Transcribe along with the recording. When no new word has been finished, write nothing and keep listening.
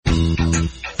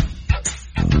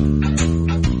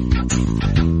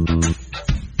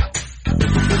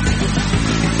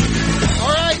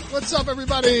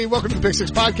everybody? Welcome to the Big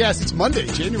Six Podcast. It's Monday,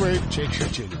 June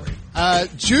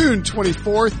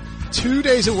 24th. 2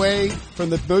 days away from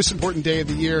the most important day of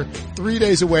the year, 3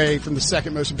 days away from the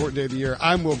second most important day of the year.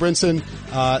 I'm Will Brinson.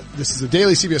 This is the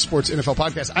daily CBS Sports NFL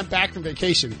podcast. I'm back from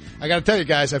vacation. I gotta tell you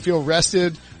guys, I feel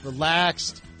rested,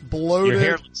 relaxed, bloated. Your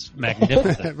hair looks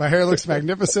magnificent. My hair looks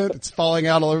magnificent. It's falling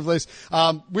out all over the place.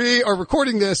 We are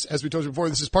recording this, as we told you before,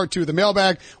 this is part 2 of the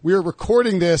mailbag. We are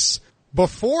recording this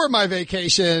before my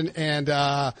vacation and,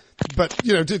 but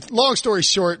you know, long story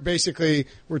short, basically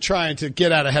we're trying to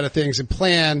get out ahead of things and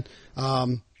plan.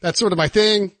 That's sort of my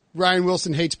thing. Ryan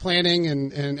Wilson hates planning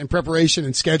and preparation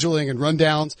and scheduling and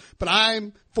rundowns, but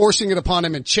I'm forcing it upon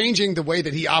him and changing the way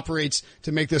that he operates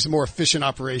to make this a more efficient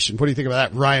operation. What do you think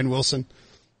about that, Ryan Wilson?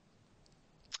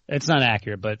 It's not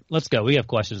accurate, but let's go. We have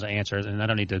questions to answer, and I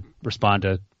don't need to respond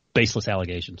to baseless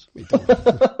allegations.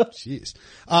 Jeez.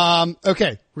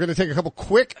 Okay. We're going to take a couple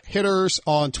quick hitters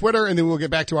on Twitter, and then we'll get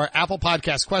back to our Apple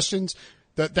Podcast questions.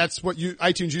 That's what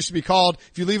iTunes used to be called.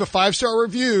 If you leave a 5-star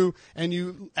review and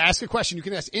you ask a question, you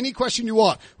can ask any question you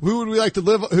want. Who would we like to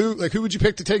live, who would you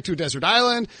pick to take to a desert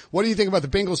island? What do you think about the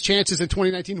Bengals' chances in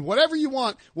 2019? Whatever you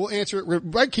want, we'll answer it. We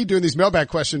might keep doing these mailbag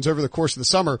questions over the course of the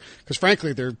summer because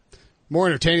frankly, they're more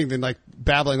entertaining than like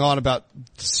babbling on about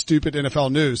stupid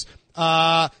NFL news.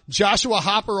 Joshua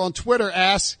Hopper on Twitter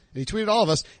asks, and he tweeted all of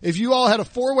us, if you all had a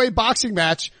 4-way boxing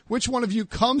match, which one of you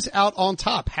comes out on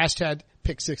top? Hashtag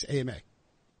Pick6AMA.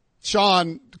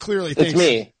 Sean clearly thinks.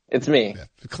 It's me. Yeah,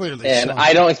 clearly. And Sean.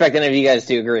 I don't expect any of you guys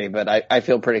to agree, but I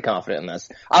feel pretty confident in this.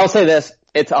 I'll say this.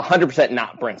 It's 100%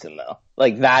 not Brinson though.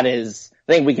 Like that is,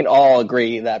 I think we can all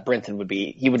agree that Brinson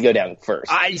he would go down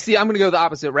first. I'm going to go the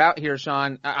opposite route here,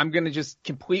 Sean. I'm going to just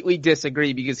completely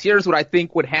disagree because here's what I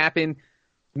think would happen.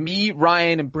 Me,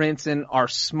 Ryan, and Brinson are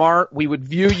smart. We would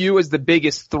view you as the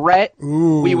biggest threat.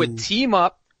 Ooh. We would team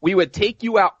up. We would take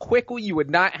you out quickly. You would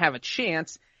not have a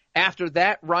chance. After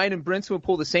that, Ryan and Brinson would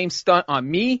pull the same stunt on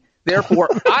me. Therefore,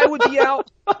 I would be out.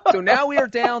 So now we are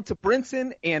down to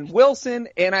Brinson and Wilson.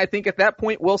 And I think at that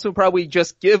point, Wilson would probably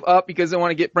just give up because they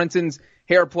want to get Brinson's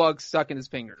hair plugs stuck in his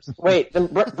fingers. Wait, then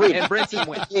And Brinson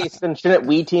wins. Then shouldn't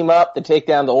we team up to take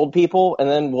down the old people and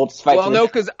then we'll just fight? Well, no,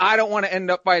 because I don't want to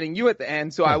end up fighting you at the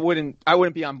end, so I wouldn't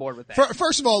be on board with that.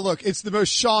 First of all, look, it's the most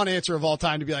Sean answer of all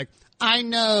time to be like, I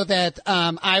know that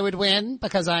I would win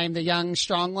because I'm the young,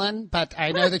 strong one, but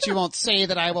I know that you won't say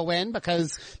that I will win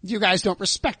because you guys don't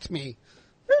respect me.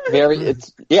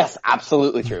 Yes,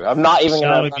 absolutely true. I'm not even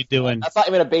that's not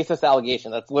even a baseless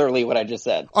allegation. That's literally what I just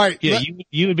said. All right. Yeah,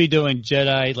 you would be doing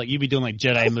Jedi, like you'd be doing like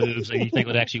Jedi moves that you think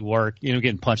would actually work,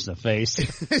 getting punched in the face.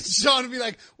 Sean would be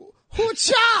like,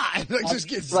 hoo-cha! Like just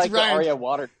gets like Ryan. the Arya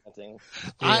water dancing.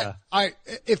 Yeah.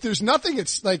 If there's nothing,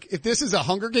 it's like, if this is a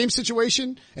Hunger Games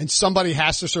situation and somebody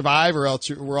has to survive or else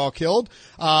we're all killed,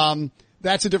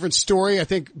 that's a different story, I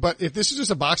think. But if this is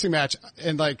just a boxing match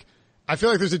and like, I feel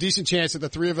like there's a decent chance that the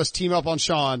three of us team up on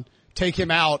Sean, take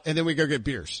him out, and then we go get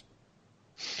beers.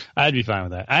 I'd be fine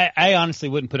with that. I honestly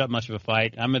wouldn't put up much of a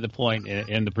fight. I'm at the point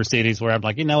in the proceedings where I'm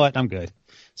like, you know what? I'm good.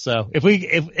 So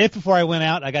if before I went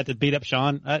out, I got to beat up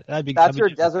Sean, I'd be. That's your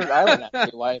desert island.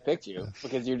 Actually, why I picked you,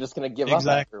 because you're just going to give up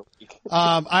after a week.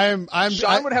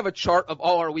 Sean would have a chart of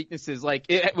all our weaknesses. Like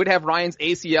it would have Ryan's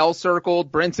ACL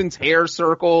circled, Brinson's hair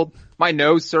circled, my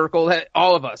nose circled,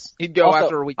 all of us. He'd go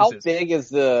after our weaknesses. How big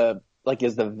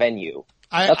is the venue?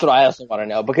 That's what I also want to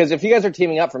know, because if you guys are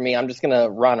teaming up for me, I'm just going to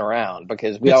run around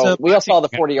because we all saw the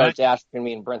 40-yard dash between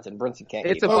me and Brinson. Brinson can't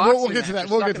keep up. We'll get to that.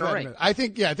 We'll get to that in a minute. I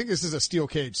think this is a steel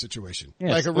cage situation.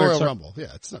 Yeah, like a Royal Rumble. Yeah,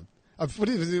 it's not.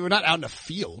 We're not out in a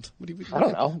field. I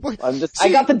don't know. I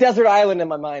got the desert island in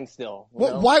my mind still.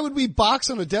 Why would we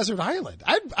box on a desert island?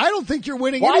 I don't think you're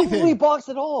winning anything. Why would we box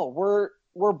at all? We're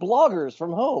bloggers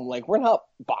from home. Like, we're not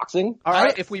boxing. All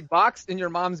right, if we boxed in your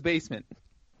mom's basement.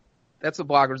 That's what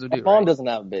bloggers would do. My mom doesn't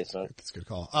have a basement. That's a good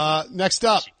call. Next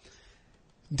up,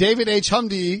 David H.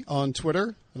 Humdy on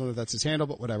Twitter. I don't know if that's his handle,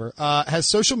 but whatever. Has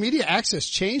social media access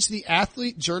changed the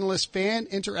athlete, journalist, fan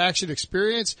interaction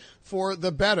experience for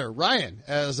the better? Ryan,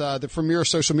 as the premier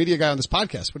social media guy on this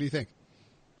podcast, what do you think?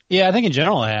 Yeah, I think in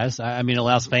general it has. I mean, it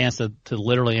allows fans to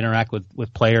literally interact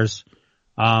with players,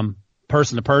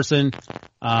 person to person.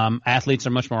 Athletes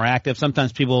are much more active.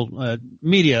 Sometimes people,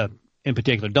 media in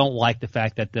particular, don't like the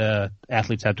fact that the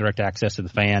athletes have direct access to the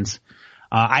fans.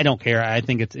 I don't care. I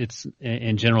think it's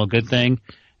in general a good thing.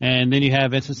 And then you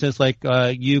have instances like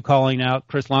you calling out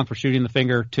Chris Long for shooting the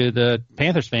finger to the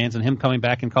Panthers fans and him coming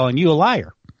back and calling you a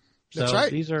liar. So that's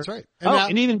right. That's right. And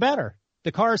and even better,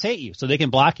 the cars hate you, so they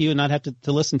can block you and not have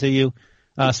to listen to you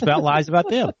spout lies about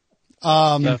them.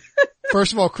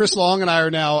 First of all, Chris Long and I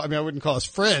are now, I mean, I wouldn't call us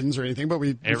friends or anything, but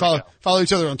we follow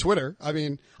each other on Twitter. I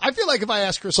mean, I feel like if I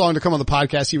asked Chris Long to come on the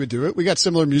podcast, he would do it. We got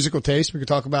similar musical tastes. We could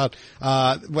talk about,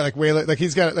 like Waylon, like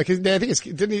he's got, like his, I think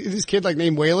his kid like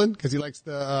named Waylon because he likes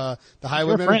the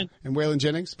Highwaymen and Waylon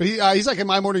Jennings. But he's like a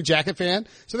My Morning Jacket fan.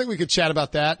 So I think we could chat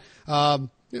about that.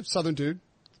 Southern dude.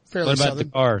 Fairly what about Southern.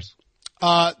 the cars?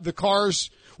 The cars.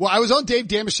 Well, I was on Dave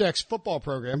Damashek's football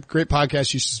program. Great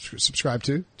podcast you should subscribe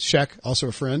to. Shek, also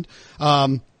a friend.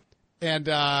 And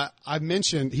I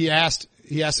mentioned, he asked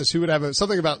us who would have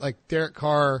something about like Derek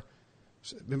Carr.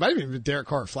 It might have even been Derek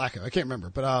Carr or Flacco. I can't remember.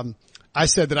 But, I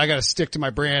said that I got to stick to my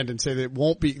brand and say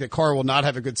that Carr will not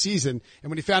have a good season.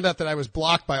 And when he found out that I was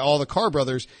blocked by all the Carr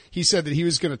brothers, he said that he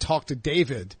was going to talk to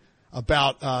David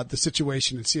about, the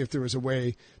situation and see if there was a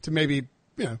way to maybe,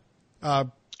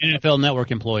 NFL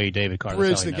Network employee David Carr.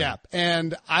 Bridge the gap.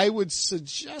 And I would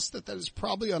suggest that is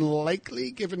probably unlikely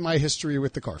given my history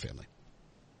with the Carr family.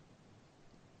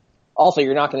 Also,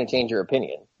 you're not going to change your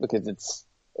opinion because it's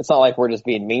not like we're just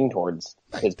being mean towards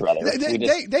his brother.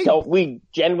 We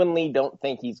genuinely don't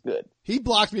think he's good. He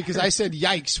blocked me because I said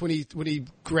yikes when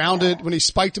he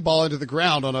spiked a ball into the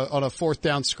ground on a fourth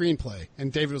down screenplay.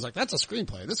 And David was like, that's a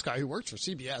screenplay. This guy who works for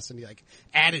CBS, and he like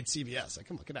added CBS. Like,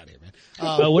 come on, get out of here,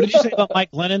 man. What did you say about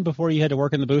Mike Glennon before you had to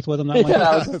work in the booth with him? That yeah,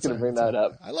 I was just going to bring that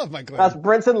up. I love Mike Glennon.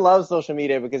 Brinson loves social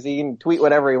media because he can tweet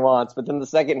whatever he wants, but then the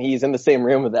second he's in the same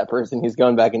room with that person, he's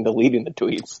going back and deleting the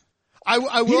tweets. I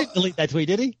will. He didn't delete that tweet,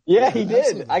 did he? Yeah, he did.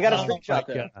 Absolutely. I got a screenshot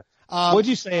there. What'd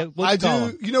you say?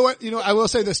 You know what? I will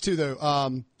say this too,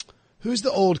 though. Who's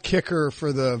the old kicker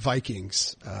for the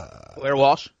Vikings? Blair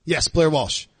Walsh? Yes, Blair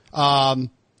Walsh. I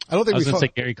don't think I was going to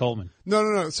say Gary Coleman.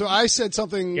 No. So I said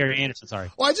something. Gary Anderson, sorry.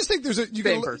 Well, I just think you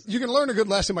can learn a good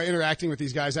lesson by interacting with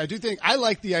these guys. I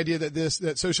like the idea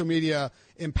that social media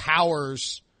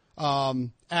empowers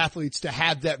athletes to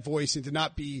have that voice and to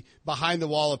not be behind the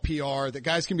wall of PR, that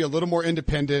guys can be a little more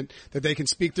independent, that they can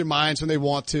speak their minds when they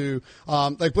want to.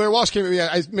 Like Blair Walsh came at me,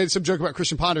 I made some joke about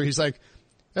Christian Ponder. He's like,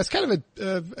 that's kind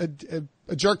of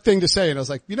a jerk thing to say. And I was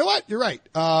like, you know what? You're right.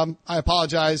 I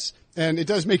apologize. And it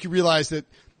does make you realize that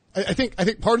I think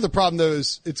part of the problem though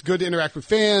is it's good to interact with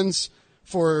fans,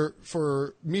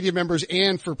 for media members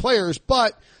and for players,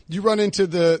 but you run into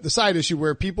the side issue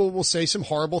where people will say some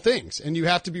horrible things, and you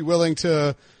have to be willing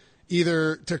to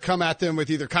come at them with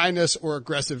either kindness or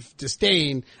aggressive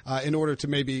disdain, in order to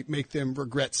maybe make them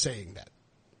regret saying that.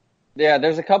 Yeah,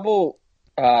 there's a couple,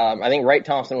 I think Wright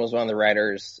Thompson was one of the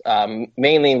writers,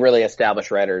 mainly really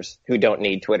established writers who don't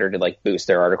need Twitter to like boost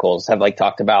their articles, have like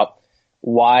talked about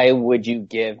why would you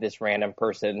give this random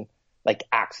person like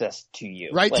access to you?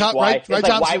 Right, like,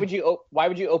 why would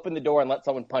you open the door and let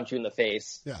someone punch you in the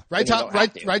face? Yeah, Wright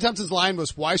Thompson's line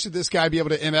was, "Why should this guy be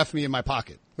able to MF me in my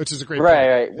pocket?" Which is a great point.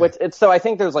 Right. Yeah. So I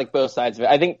think there's like both sides of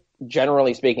it. I think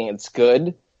generally speaking, it's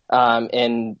good,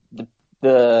 and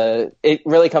it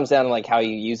really comes down to like how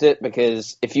you use it,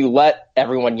 because if you let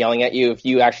everyone yelling at you, if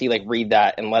you actually like read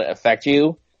that and let it affect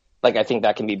you, like I think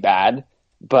that can be bad.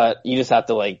 But you just have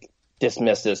to like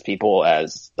dismiss those people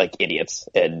as like idiots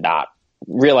and not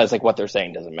realize like what they're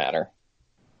saying doesn't matter.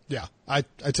 Yeah, I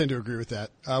tend to agree with that.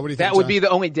 What do you think? That would be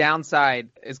the only downside,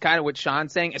 is kind of what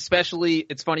Sean's saying. Especially,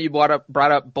 it's funny you brought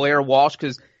up Blair Walsh,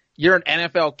 because you're an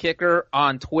NFL kicker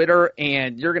on Twitter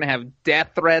and you're going to have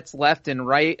death threats left and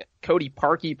right. Cody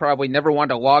Parkey probably never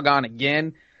wanted to log on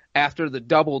again after the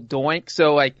double doink.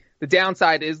 So like the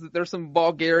downside is that there's some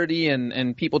vulgarity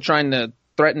and people trying to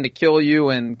threaten to kill you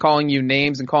and calling you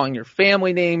names and calling your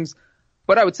family names.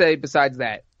 But I would say besides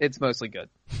that, it's mostly good.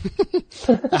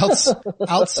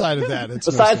 Outside of that, it's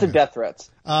besides the death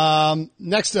threats.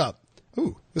 Next up.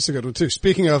 Ooh, this is a good one too.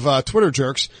 Speaking of Twitter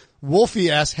jerks,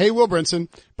 Wolfie asks, "Hey Will Brinson,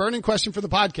 burning question for the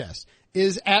podcast.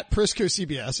 Is at Prisco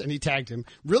CBS," and he tagged him,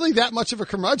 "really that much of a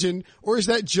curmudgeon, or is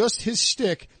that just his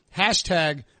shtick?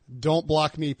 Hashtag don't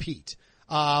block me, Pete."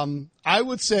 I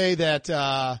would say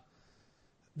that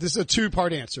this is a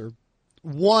two-part answer.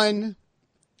 One,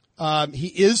 he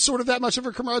is sort of that much of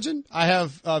a curmudgeon. I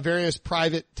have various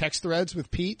private text threads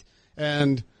with Pete,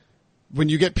 and when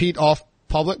you get Pete off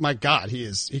public, my God,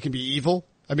 he can be evil.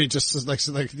 I mean, just like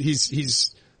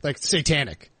he's like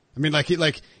satanic. I mean, like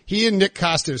he and Nick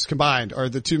Costos combined are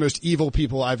the two most evil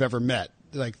people I've ever met.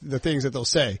 Like the things that they'll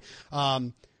say.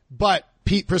 But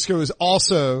Pete Prisco is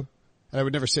also, and I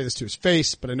would never say this to his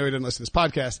face, but I know he doesn't listen to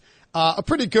this podcast, a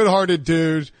pretty good-hearted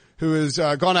dude who has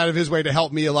gone out of his way to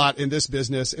help me a lot in this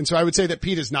business. And so I would say that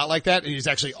Pete is not like that, and he's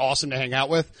actually awesome to hang out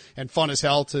with and fun as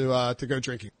hell to go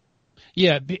drinking.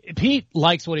 Yeah, Pete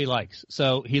likes what he likes.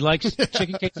 So he likes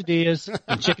chicken quesadillas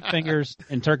and chicken fingers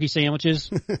and turkey sandwiches,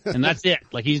 and that's it.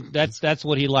 Like that's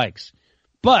what he likes.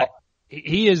 But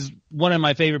he is one of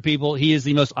my favorite people. He is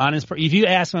the most honest. If you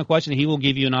ask him a question, he will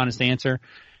give you an honest answer.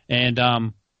 And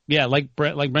yeah, like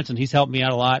Brinson, he's helped me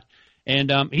out a lot.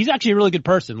 And he's actually a really good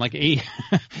person. Like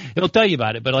he'll tell you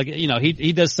about it. But like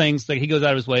he does things like he goes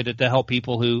out of his way to help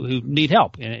people who need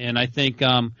help. And I think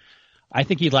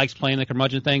he likes playing the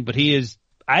curmudgeon thing. But he is,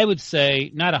 I would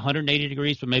say, not 180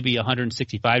 degrees, but maybe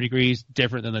 165 degrees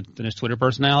different than his Twitter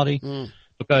personality.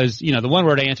 Because the one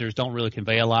word answers don't really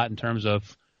convey a lot in terms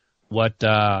of what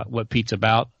Pete's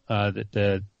about.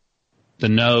 The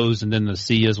nose and then the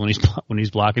C is when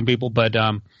he's blocking people. But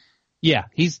yeah,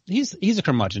 he's a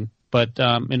curmudgeon, but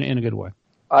in a good way.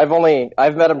 I've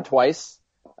met him twice,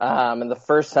 and the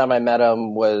first time I met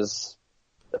him was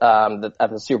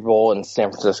at the Super Bowl in San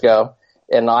Francisco,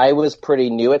 and I was pretty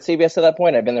new at CBS at that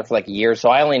point. I'd been there for like a year, so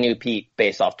I only knew Pete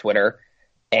based off Twitter,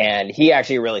 and he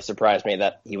actually really surprised me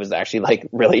that he was actually like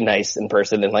really nice in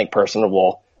person and like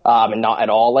personable. And not at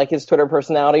all like his Twitter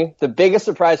personality. The biggest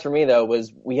surprise for me though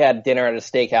was we had dinner at a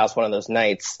steakhouse one of those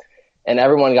nights, and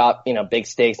everyone got, big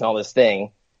steaks and all this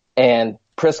thing. And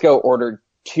Prisco ordered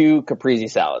 2 caprese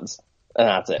salads, and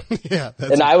that's it. Yeah.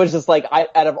 I was just like,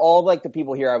 out of all like the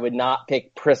people here, I would not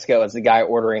pick Prisco as the guy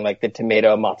ordering like the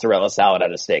tomato mozzarella salad at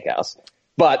a steakhouse.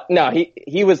 But no,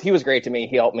 he was great to me.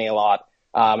 He helped me a lot.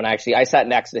 And actually I sat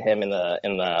next to him in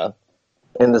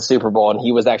the Super Bowl, and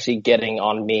he was actually getting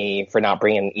on me for not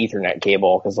bringing an Ethernet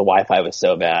cable because the Wi-Fi was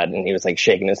so bad, and he was like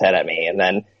shaking his head at me. And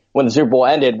then when the Super Bowl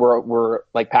ended, we're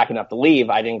like packing up to leave.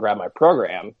 I didn't grab my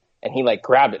program, and he like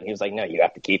grabbed it. And he was like, "No, you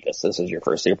have to keep this. This is your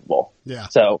first Super Bowl." Yeah.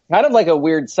 So kind of like a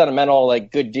weird, sentimental,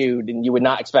 like good dude, and you would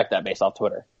not expect that based off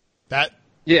Twitter.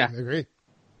 Yeah, I agree.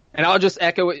 And I'll just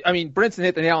echo it. I mean, Brinson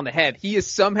hit the nail on the head. He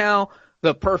is somehow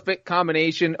the perfect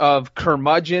combination of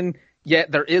curmudgeon,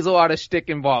 yet there is a lot of shtick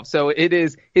involved. So it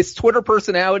is, his Twitter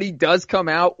personality does come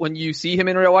out when you see him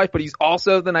in real life, but he's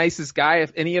also the nicest guy,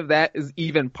 if any of that is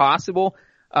even possible.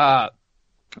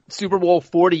 Super Bowl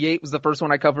 48 was the first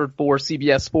one I covered for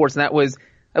CBS Sports, and that was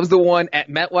the one at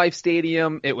MetLife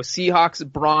Stadium. It was Seahawks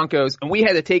Broncos, and we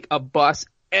had to take a bus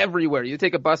everywhere. You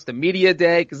take a bus to media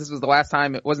day, because this was the last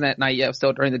time. It wasn't at night yet, it was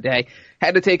still during the day.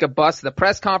 Had to take a bus to the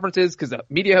press conferences because the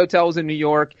media hotel was in New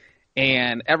York,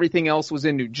 and everything else was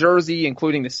in New Jersey,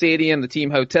 including the stadium, the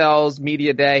team hotels,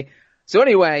 media day. So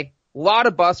anyway, a lot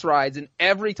of bus rides, and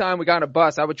every time we got on a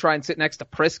bus, I would try and sit next to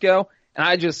Prisco, and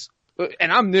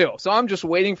I'm new, so I'm just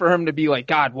waiting for him to be like,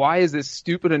 God, why is this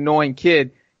stupid, annoying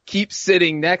kid keep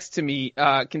sitting next to me?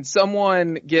 Can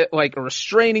someone get like a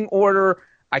restraining order?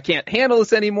 I can't handle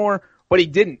this anymore. But he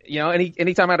didn't,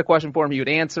 anytime I had a question for him, he would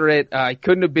answer it. He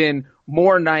couldn't have been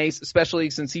more nice, especially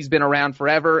since he's been around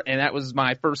forever. And that was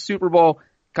my first Super Bowl,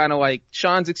 kind of like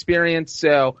Sean's experience.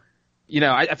 So,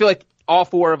 I feel like all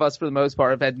 4 of us, for the most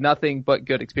part, have had nothing but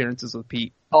good experiences with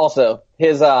Pete. Also,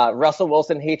 his Russell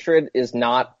Wilson hatred is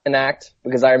not an act,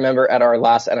 because I remember at our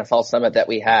last NFL summit that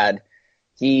we had,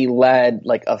 he led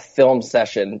like a film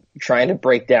session trying to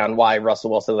break down why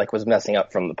Russell Wilson was messing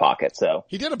up from the pocket. So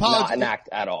he did apologize. Not an act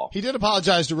at all. He did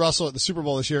apologize to Russell at the Super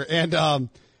Bowl this year. And,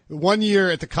 one year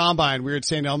at the Combine, we were at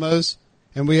St. Elmo's,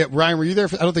 and Ryan, were you there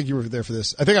I don't think you were there for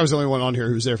this. I think I was the only one on here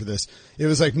who was there for this. It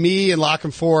was like me and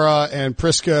Lockenfora and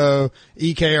Prisco,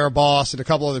 EK, our boss, and a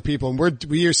couple other people. And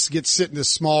we get sit in this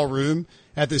small room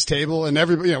at this table, and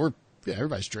everybody,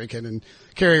 everybody's drinking and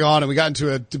carrying on. And we got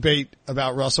into a debate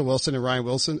about Russell Wilson and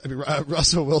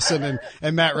Russell Wilson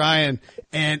and Matt Ryan.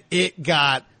 And it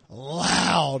got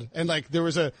loud. And there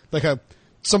was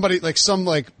somebody, some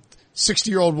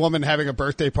 60-year-old woman having a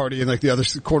birthday party in the other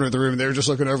corner of the room. And they were just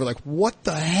looking over what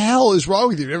the hell is wrong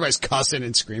with you? And everybody's cussing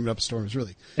and screaming up a storm. It's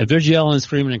really. If there's yelling and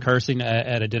screaming and cursing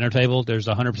at a dinner table, there's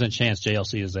a 100% chance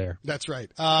JLC is there. That's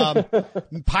right.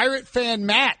 Pirate fan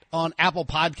Matt on Apple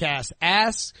Podcasts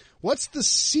asks, what's the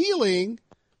ceiling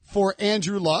for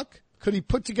Andrew Luck? Could he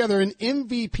put together an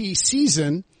MVP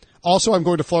season? Also, I'm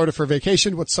going to Florida for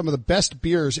vacation. What's some of the best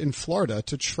beers in Florida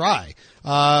to try?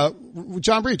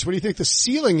 John Breech, what do you think the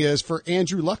ceiling is for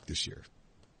Andrew Luck this year?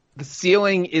 The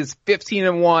ceiling is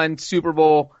 15-1 Super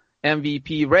Bowl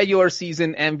MVP, regular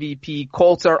season MVP.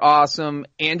 Colts are awesome.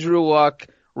 Andrew Luck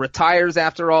retires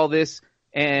after all this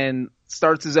and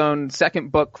starts his own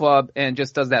second book club and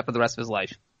just does that for the rest of his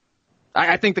life.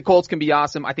 I think the Colts can be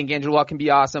awesome. I think Andrew Luck can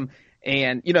be awesome.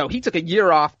 And, he took a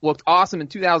year off, looked awesome in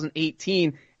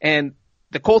 2018, and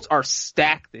the Colts are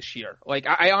stacked this year.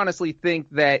 I honestly think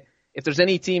that if there's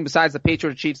any team besides the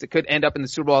Patriots or Chiefs that could end up in the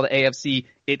Super Bowl of the AFC,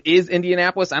 it is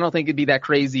Indianapolis. I don't think it'd be that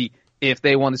crazy if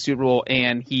they won the Super Bowl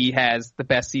and he has the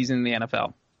best season in the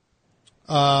NFL.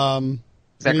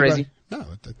 Is that crazy? No,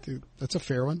 that's a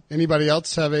fair one. Anybody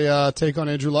else have a take on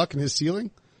Andrew Luck and his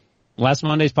ceiling? Last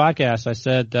Monday's podcast, I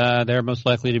said they're most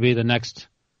likely to be the next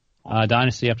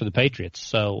dynasty after the Patriots.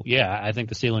 So, yeah, I think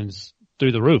the ceiling's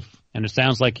through the roof. And it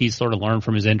sounds like he's sort of learned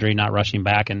from his injury, not rushing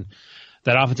back. And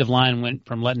that offensive line went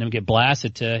from letting him get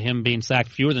blasted to him being sacked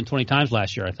fewer than 20 times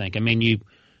last year, I think. I mean, you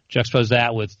juxtapose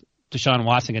that with Deshaun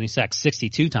Watson getting sacked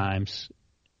 62 times.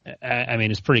 I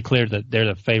mean, it's pretty clear that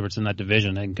they're the favorites in that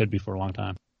division and could be for a long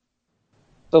time.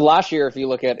 So last year, if you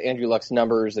look at Andrew Luck's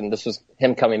numbers, and this was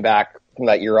him coming back from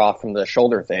that year off from the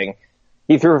shoulder thing,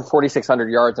 he threw for 4,600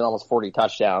 yards and almost 40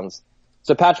 touchdowns.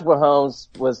 So Patrick Mahomes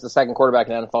was the second quarterback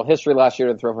in NFL history last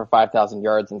year to throw for 5,000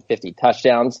 yards and 50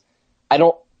 touchdowns. I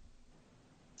don't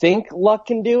think Luck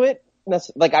can do it.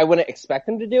 Like, I wouldn't expect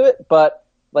him to do it, but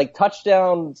like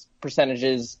touchdowns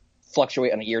percentages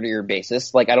fluctuate on a year-to-year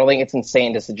basis. Like, I don't think it's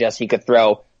insane to suggest he could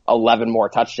throw 11 more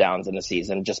touchdowns in a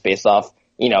season just based off,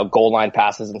 goal line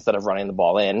passes instead of running the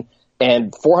ball in.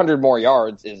 And 400 more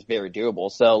yards is very doable.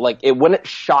 So, like, it wouldn't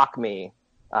shock me.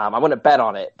 I wouldn't bet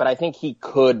on it, but I think he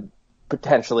could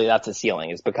potentially, that's a ceiling,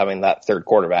 is becoming that third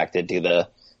quarterback to do the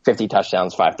 50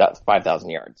 touchdowns, 5,000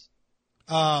 yards.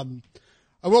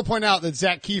 I will point out that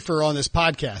Zach Kiefer on this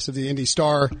podcast of the Indy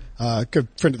Star, good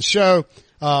friend of the show,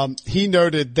 he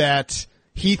noted that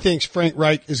he thinks Frank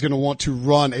Reich is going to want to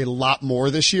run a lot more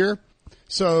this year.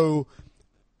 So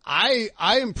I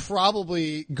am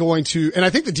probably going to, and I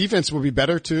think the defense will be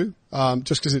better too,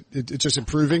 just because it's just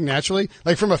improving naturally.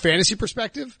 Like, from a fantasy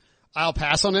perspective, I'll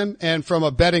pass on him, and from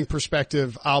a betting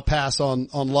perspective, I'll pass on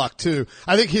Luck too.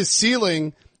 I think his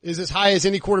ceiling is as high as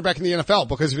any quarterback in the NFL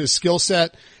because of his skill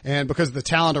set and because of the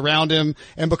talent around him,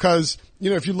 and because,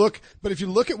 if you look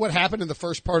at what happened in the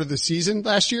first part of the season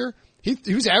last year,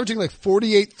 he was averaging like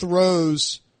 48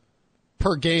 throws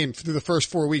per game through the first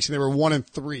 4 weeks, and they were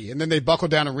 1-3, and then they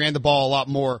buckled down and ran the ball a lot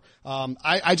more.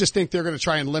 I just think they're going to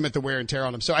try and limit the wear and tear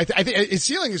on him. So I think his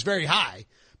ceiling is very high,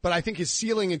 but I think his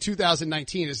ceiling in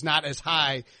 2019 is not as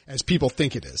high as people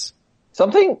think it is.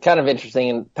 Something kind of interesting,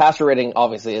 and passer rating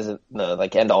obviously isn't the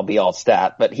end-all be-all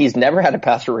stat, but he's never had a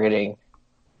passer rating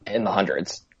in the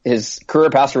hundreds. His career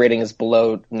passer rating is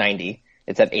below 90.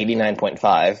 It's at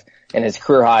 89.5, and his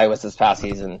career high was this past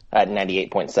season at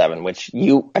 98.7, which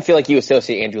I feel like you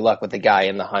associate Andrew Luck with the guy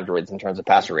in the hundreds in terms of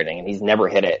passer rating, and he's never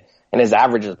hit it. And his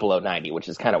average is below 90, which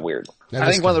is kind of weird. I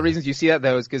think one of the reasons you see that,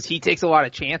 though, is because he takes a lot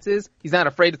of chances. He's not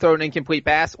afraid to throw an incomplete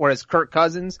pass, whereas Kirk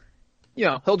Cousins,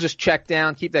 he'll just check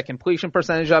down, keep that completion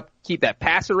percentage up, keep that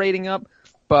passer rating up.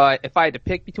 But if I had to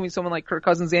pick between someone like Kirk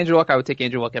Cousins and Andrew Luck, I would take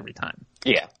Andrew Luck every time.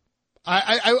 Yeah.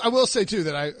 I will say, too,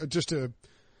 that just to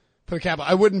put a cap,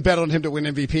 I wouldn't bet on him to win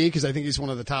MVP because I think he's one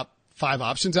of the top 5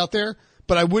 options out there.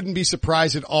 But I wouldn't be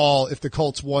surprised at all if the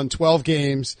Colts won 12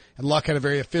 games and Luck had a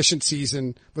very efficient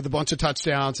season with a bunch of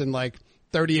touchdowns and like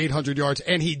 3,800 yards,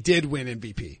 and he did win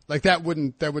MVP. Like, that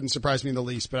wouldn't surprise me in the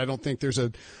least, but I don't think there's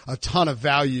a ton of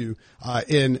value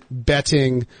in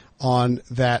betting on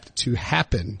that to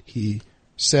happen. He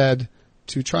said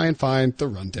to try and find the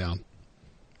rundown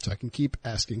so I can keep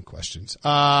asking questions.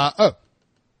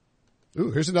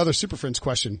 Here's another Super Friends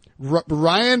question.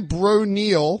 Ryan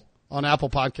Broneal on Apple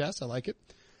Podcasts. I like it.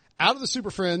 Out of the Super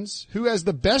Friends, who has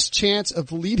the best chance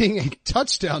of leading a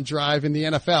touchdown drive in the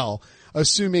NFL,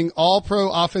 assuming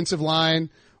all-pro offensive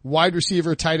line, wide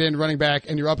receiver, tight end, running back,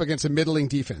 and you're up against a middling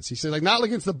defense? He said, like, not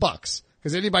against the Bucks,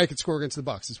 because anybody could score against the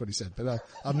Bucks, is what he said. But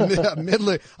a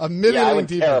middling yeah, I would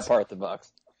defense. tear apart the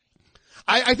Bucks.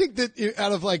 I think that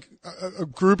out of like a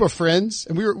group of friends,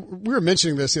 and we were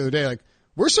mentioning this the other day, like,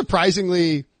 we're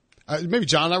surprisingly, maybe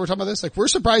John and I were talking about this, like, we're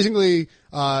surprisingly,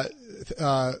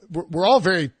 we're all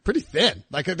pretty thin.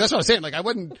 Like, that's what I'm saying. Like, I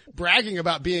wasn't bragging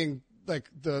about being like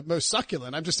the most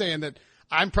succulent. I'm just saying that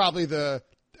I'm probably the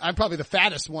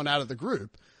fattest one out of the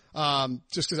group,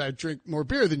 just cause I drink more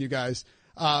beer than you guys.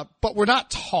 But we're not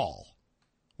tall.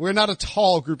 We're not a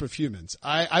tall group of humans.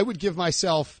 I would give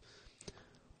myself,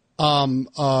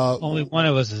 only one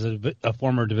of us is a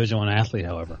former Division I athlete,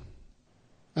 however.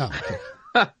 Oh, okay.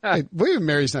 Hey, William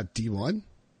Mary's not D1.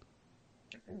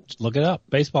 Just look it up.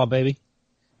 Baseball, baby.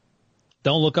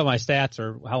 Don't look up my stats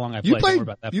or how long I played. Don't worry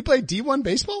about that. You played D1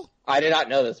 baseball? I did not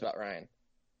know this about Ryan.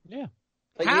 Yeah.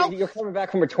 Like, you're coming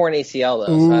back from a torn ACL,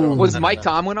 though. So I don't Was Mike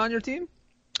Tomlin on your team?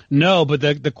 No, but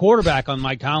the quarterback on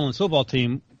Mike Tomlin's football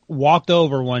team walked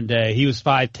over one day. He was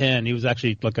 5'10". He was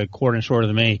actually like a quarter shorter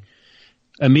than me.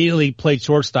 Immediately played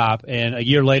shortstop, and a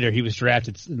year later he was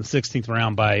drafted in the 16th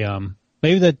round by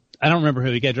I don't remember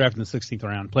who. He got drafted in the 16th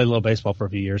round. Played a little baseball for a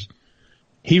few years.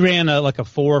 He ran a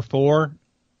 4.4.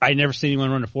 I'd never seen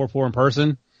anyone run a 4.4 in person.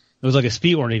 It was like his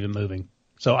feet weren't even moving.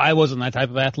 So I wasn't that type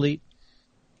of athlete.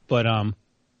 But,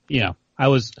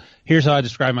 here's how I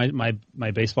describe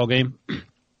my baseball game.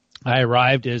 I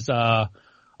arrived as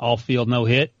all field no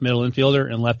hit middle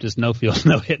infielder and left as no field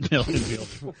no hit middle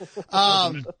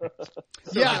infielder.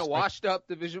 A washed up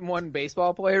Division I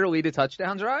baseball player lead a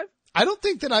touchdown drive. I don't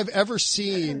think that I've ever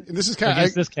seen, and this is kind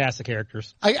of this cast of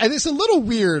characters. It's a little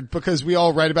weird because we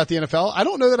all write about the NFL. I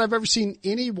don't know that I've ever seen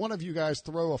any one of you guys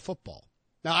throw a football.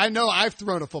 Now I know I've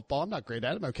thrown a football. I'm not great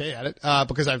at it. I'm okay at it,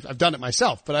 because I've done it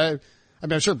myself, but I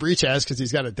mean, I'm sure Breech has because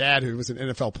he's got a dad who was an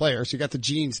NFL player. So you got the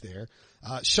genes there.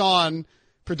 Sean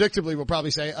predictably will probably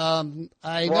say,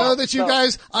 I know that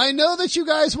you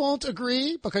guys won't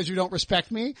agree because you don't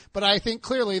respect me, but I think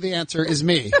clearly the answer is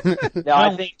me. No,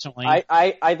 I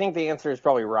think the answer is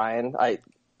probably Ryan. I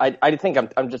think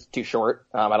I'm just too short.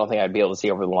 I don't think I'd be able to see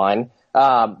over the line.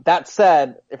 That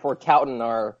said, if we're counting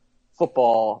our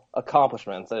football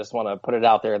accomplishments, I just want to put it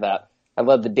out there that I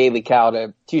led the Daily Cow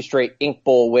to 2 straight Ink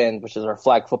Bowl wins, which is our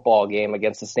flag football game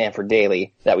against the Stanford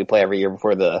Daily that we play every year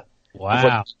before the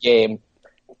game.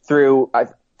 I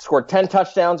scored 10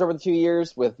 touchdowns over the 2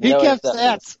 years with no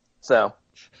interceptions. So,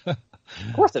 of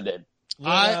course I did.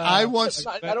 I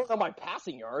don't know my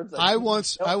passing yards. I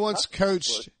once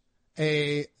coached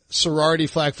a sorority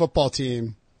flag football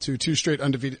team to 2 straight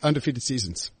undefeated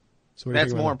seasons. So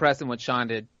that's more impressive than what Sean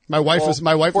did. My wife was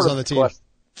on the team.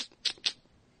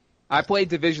 I played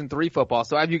Division III football,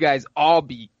 so I have you guys all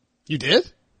beat. You did?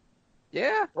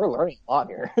 Yeah. We're learning a lot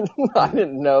here. I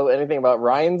didn't know anything about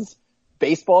Ryan's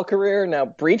baseball career. Now,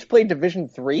 Breech played Division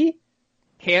III?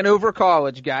 Hanover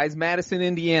College, guys. Madison,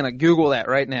 Indiana. Google that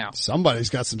right now.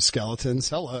 Somebody's got some skeletons.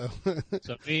 Hello.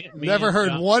 So me Never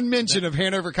heard one mention of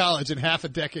Hanover College in half a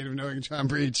decade of knowing John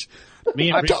Breech. Me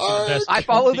and Breech are the best. I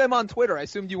follow them on Twitter. I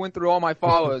assumed you went through all my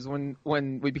follows when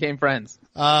we became friends.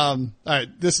 All right.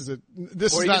 What were you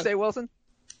going to say, Wilson?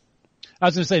 I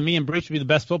was going to say me and Breech would be the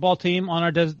best football team on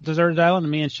our deserted island,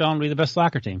 and me and Sean would be the best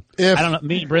soccer team. I don't know.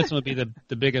 Me and Brinson would be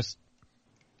the biggest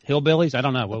hillbillies. I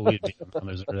don't know what we'd be on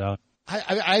the deserted island.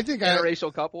 I think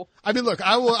interracial couple. I mean, look,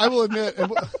 I will admit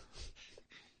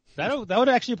that would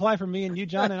actually apply for me and you,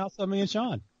 John, and also me and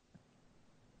Sean.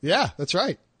 Yeah, that's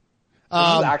right.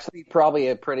 This is actually probably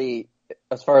a pretty,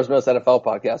 as far as most NFL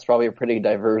podcasts, probably a pretty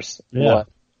diverse one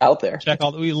out there.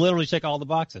 We literally check all the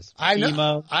boxes. I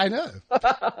know.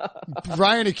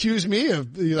 Ryan accused me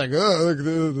of, he's like,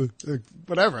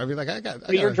 whatever. I mean, like,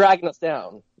 you're dragging us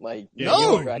down. Like,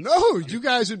 no, you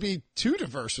guys would be too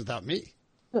diverse without me.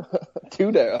 Of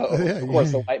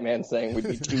course, the white man saying we'd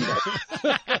be too diverse.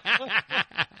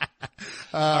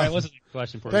 All right, what's the next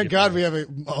question for you? Thank God we have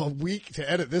a week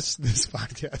to edit this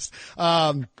podcast.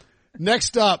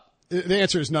 Next up, the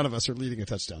answer is none of us are leading a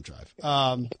touchdown drive.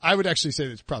 I would actually say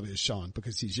it's probably Sean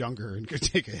because he's younger and could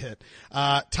take a hit.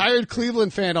 Tired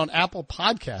Cleveland fan on Apple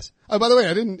Podcasts. Oh, by the way,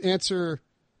 I didn't answer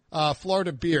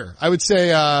Florida beer. I would say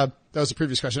that was a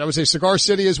previous question. I would say Cigar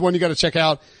City is one you got to check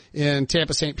out in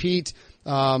Tampa, St. Pete.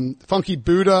 Funky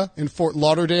Buddha in Fort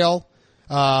Lauderdale.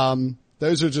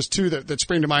 Those are just 2 that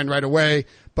spring to mind right away.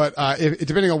 But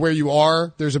depending on where you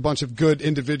are, there's a bunch of good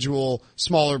individual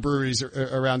smaller breweries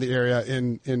around the area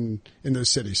in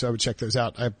those cities. So I would check those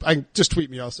out. I just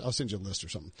tweet me. I'll send you a list or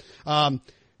something.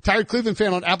 Tired Cleveland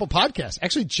fan on Apple Podcasts.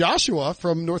 Actually, Joshua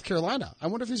from North Carolina. I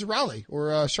wonder if he's Raleigh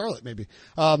or Charlotte maybe.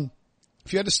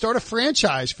 If you had to start a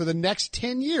franchise for the next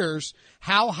 10 years,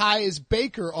 how high is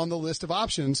Baker on the list of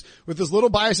options? With as little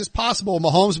bias as possible,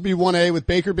 Mahomes would be 1A, with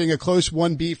Baker being a close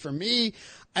 1B for me.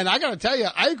 And I gotta tell you,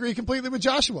 I agree completely with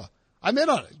Joshua. I'm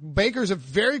in on it. Baker's a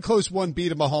very close 1B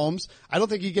to Mahomes. I don't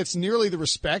think he gets nearly the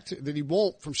respect that he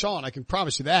won't from Sean. I can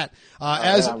promise you that.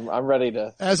 I'm ready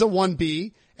to. As a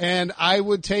 1B. And I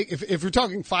would take, if you're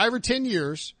talking 5 or 10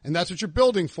 years, and that's what you're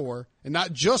building for, and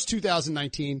not just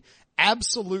 2019,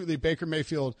 absolutely Baker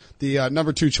Mayfield, the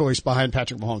number 2 choice behind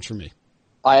Patrick Mahomes for me.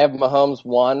 I have Mahomes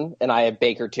 1 and I have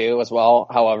Baker 2 as well.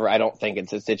 However, I don't think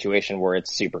it's a situation where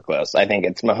it's super close. I think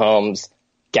it's Mahomes,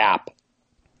 Gap,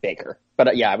 Baker. But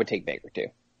I would take Baker 2.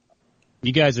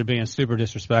 You guys are being super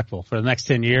disrespectful. For the next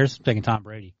 10 years, I'm taking Tom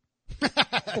Brady.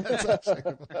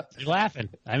 You're laughing.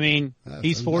 I mean,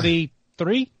 he's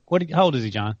 43. How old is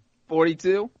he, John?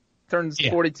 42. Turns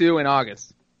 42 in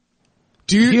August.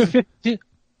 If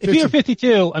you were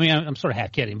 52, I mean, I'm sort of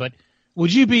half kidding, but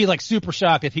would you be like super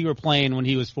shocked if he were playing when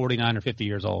he was 49 or 50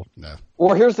 years old? No.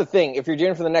 Well, here's the thing. If you're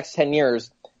doing it for the next 10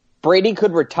 years, Brady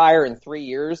could retire in 3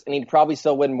 years and he'd probably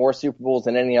still win more Super Bowls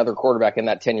than any other quarterback in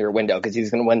that 10-year window because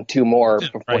he's going to win 2 more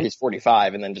before he's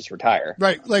 45 and then just retire.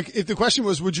 Right. Like if the question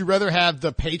was, would you rather have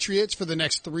the Patriots for the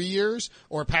next 3 years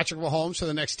or Patrick Mahomes for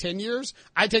the next 10 years?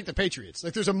 I'd take the Patriots.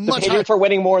 Like there's a much Patriots are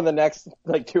winning more in the next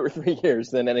 2 or 3 years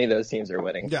than any of those teams are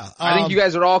winning. Yeah. I think you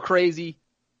guys are all crazy.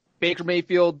 Baker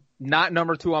Mayfield, not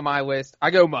number 2 on my list. I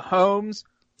go Mahomes,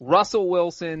 Russell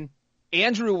Wilson,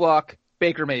 Andrew Luck,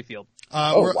 Baker Mayfield.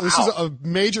 Wow. This is a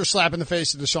major slap in the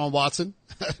face to Deshaun Watson.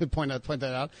 point that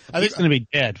out. I think He's going to be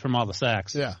dead from all the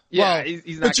sacks. Yeah. Yeah, Well,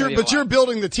 he's not gonna be but you're alive.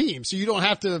 building the team, so you don't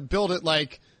have to build it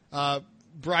like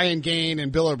Brian Gain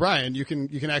and Bill O'Brien. You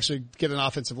can actually get an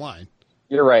offensive line.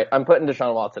 You're right. I'm putting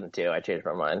Deshaun Watson at 2. I changed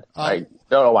my mind. I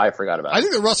don't know why I forgot about it. I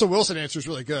think the Russell Wilson answer is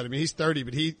really good. I mean, he's 30,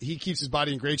 but he keeps his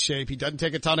body in great shape. He doesn't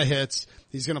take a ton of hits.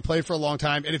 He's going to play for a long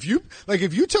time. And if you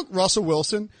took Russell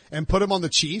Wilson and put him on the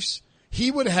Chiefs,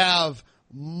 he would have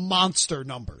monster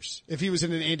numbers if he was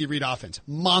in an Andy Reid offense.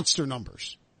 Monster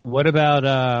numbers. What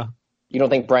about You don't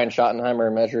think Brian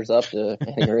Schottenheimer measures up to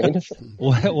Andy Reid?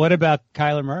 what about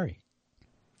Kyler Murray?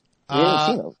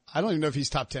 haven't seen him. I don't even know if he's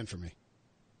top 10 for me.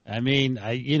 I mean,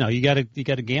 you got to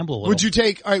gamble a little. Would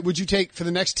you take for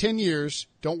the next 10 years,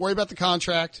 don't worry about the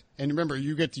contract, and remember,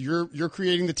 you're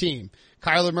creating the team.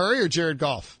 Kyler Murray or Jared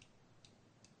Goff?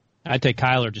 I'd take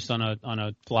Kyler just on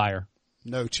a flyer.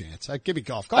 No chance. Give me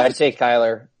Goff. I'd take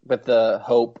Kyler with the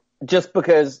hope, just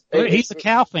because He's a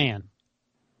Cal fan.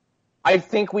 I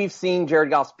think we've seen Jared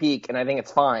Goff's peak, and I think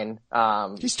it's fine.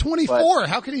 He's 24.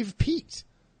 How could he have peaked?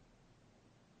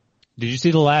 Did you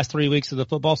see the last 3 weeks of the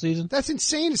football season? That's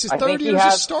insane. It's his I third think year he as a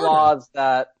has starter. flaws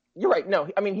that you're right. No,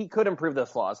 I mean he could improve those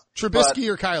flaws. Trubisky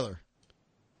or Kyler?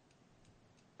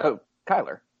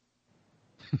 Kyler.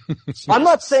 I'm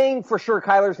not saying for sure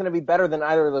Kyler's going to be better than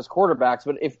either of those quarterbacks,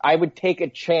 but if I would take a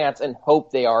chance and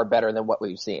hope they are better than what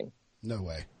we've seen. No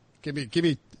way. Give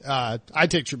me. I'd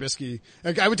take Trubisky.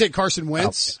 I would take Carson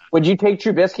Wentz. Would you take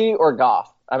Trubisky or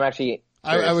Goff? I'm actually.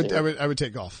 I would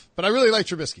take Goff, but I really like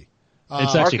Trubisky.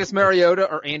 It's actually Marcus Mariota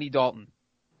or Andy Dalton?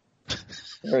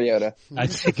 Mariota. I'd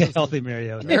take a healthy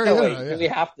Mariota. Mariota, We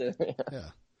have to.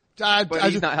 yeah. But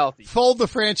he's not healthy. Fold the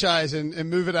franchise and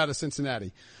move it out of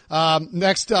Cincinnati.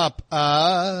 Next up,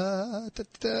 DM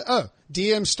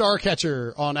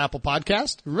Starcatcher on Apple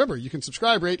Podcast. Remember, you can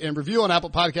subscribe, rate, and review on Apple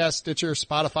Podcast, Stitcher,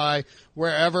 Spotify,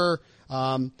 wherever.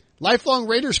 Lifelong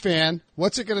Raiders fan,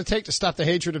 what's it going to take to stop the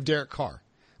hatred of Derek Carr?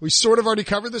 We sort of already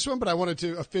covered this one, but I wanted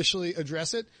to officially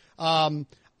address it.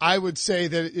 I would say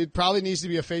that it probably needs to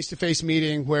be a face-to-face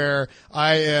meeting where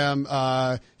I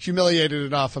am humiliated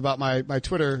enough about my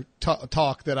Twitter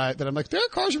talk that I'm like,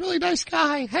 Derek Carr's a really nice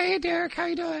guy. Hey, Derek, how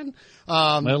you doing?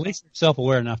 Well, at least you're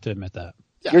self-aware enough to admit that.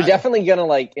 Yeah, You're definitely gonna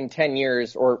in 10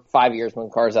 years or 5 years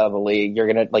when Carr's out of the league,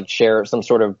 you're gonna share some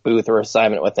sort of booth or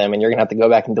assignment with him, and you're gonna have to go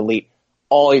back and delete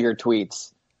all your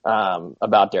tweets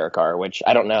about Derek Carr, which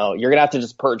I don't know. You're gonna have to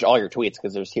just purge all your tweets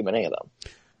because there's too many of them.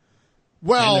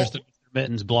 Well, And there's the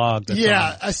Mittens blog. That's yeah,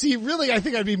 on. I see. Really, I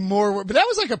think I'd be more, but that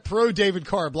was like a pro David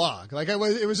Carr blog.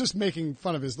 It was just making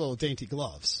fun of his little dainty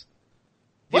gloves.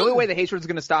 The only way the hatred is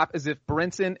going to stop is if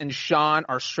Brinson and Sean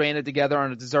are stranded together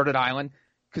on a deserted island,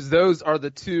 because those are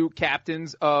the two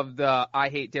captains of the I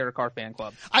Hate Derek Carr fan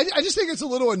club. I just think it's a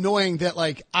little annoying that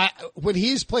when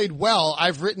he's played well,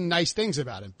 I've written nice things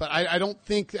about him, but I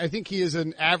think he is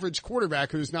an average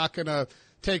quarterback who's not going to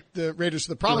take the Raiders to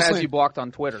the Who promised has land. you blocked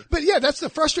on Twitter? But yeah, that's the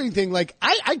frustrating thing.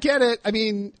 I get it. I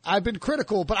mean, I've been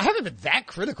critical, but I haven't been that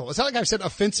critical. It's not like I've said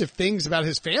offensive things about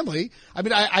his family. I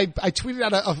mean, I tweeted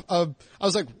out I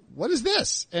was like, what is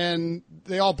this? And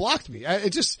they all blocked me.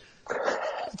 It's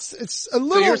a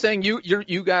little. So you're saying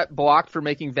you got blocked for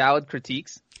making valid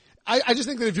critiques? I just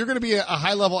think that if you're going to be a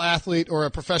high level athlete or a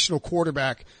professional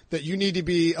quarterback, that you need to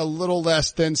be a little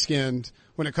less thin skinned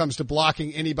when it comes to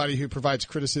blocking anybody who provides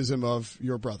criticism of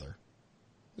your brother.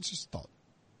 It's just a thought.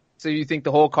 So you think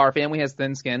the whole Carr family has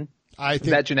thin skin? Is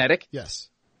that genetic? Yes.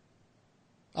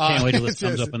 Can't wait till this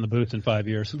comes up in the booth in 5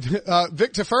 years.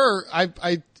 Vic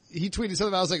Tafur, he tweeted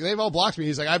something. I was like, they've all blocked me.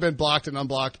 He's like, I've been blocked and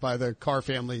unblocked by the Carr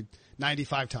family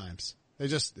 95 times.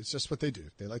 It's just what they do.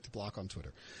 They like to block on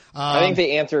Twitter. I think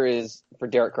the answer is for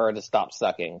Derek Carr to stop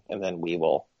sucking, and then we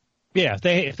will. Yeah,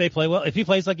 if they play well, if he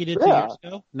plays like he did 2 years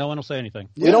ago, no one will say anything.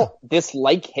 We don't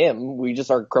dislike him. We just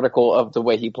are critical of the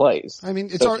way he plays. I mean,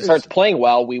 if he starts playing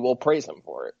well, we will praise him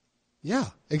for it. Yeah,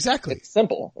 exactly. It's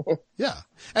simple. Yeah.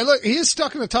 And look, he is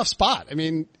stuck in a tough spot. I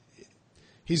mean,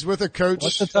 he's with a coach.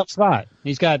 What's the tough spot?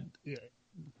 He's got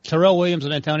Terrell Williams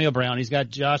and Antonio Brown. He's got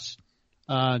Josh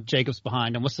Jacobs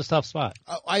behind him. What's the tough spot?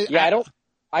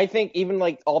 I think even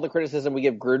all the criticism we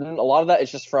give Gruden, a lot of that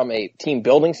is just from a team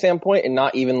building standpoint and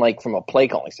not even from a play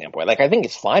calling standpoint. I think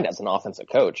it's fine as an offensive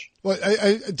coach. Well,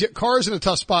 Carr's in a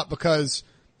tough spot because,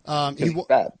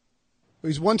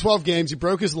 he's won 12 games. He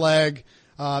broke his leg.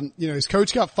 His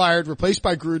coach got fired, replaced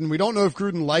by Gruden. We don't know if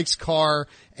Gruden likes Carr.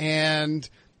 And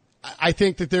I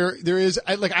think that there is,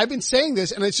 I've been saying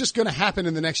this and it's just going to happen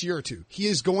in the next year or two. He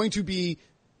is going to be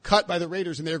cut by the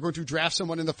Raiders and they're going to draft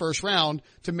someone in the first round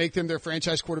to make them their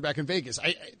franchise quarterback in Vegas.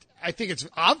 I think it's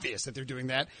obvious that they're doing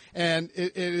that, and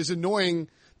it is annoying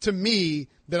to me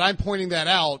that I'm pointing that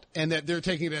out and that they're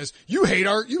taking it as, you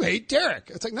hate Derek.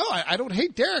 It's like, no, I don't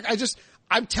hate Derek.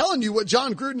 I'm telling you what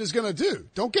John Gruden is going to do.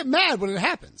 Don't get mad when it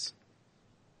happens.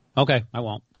 Okay, I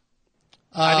won't.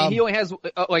 I mean, he only has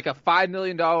like a $5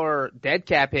 million dead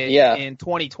cap hit in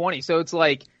 2020. So it's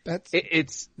like,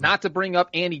 it's not to bring up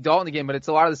Andy Dalton again, but it's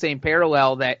a lot of the same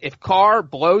parallel that if Carr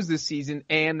blows this season,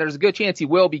 and there's a good chance he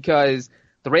will because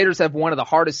the Raiders have one of the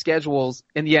hardest schedules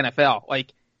in the NFL.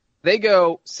 Like, they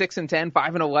go 6-10,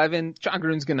 5-11. John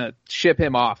Gruden's gonna ship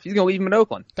him off. He's gonna leave him in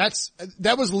Oakland.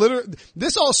 That was literally,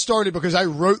 this all started because I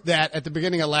wrote that at the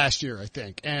beginning of last year, I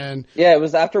think. And yeah, it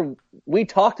was after we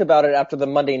talked about it after the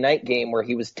Monday night game where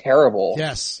he was terrible.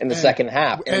 Yes. In the second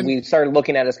half. And we started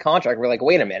looking at his contract. We're like,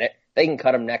 wait a minute. They can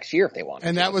cut him next year if they want.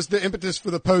 And that was the impetus for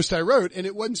the post I wrote. And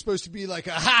it wasn't supposed to be like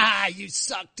you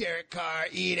suck, Derek Carr,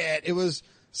 eat it. It was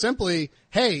simply,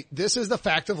 hey, this is the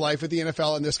fact of life of the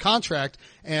NFL in this contract,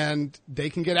 and they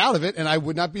can get out of it. And I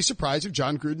would not be surprised if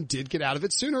John Gruden did get out of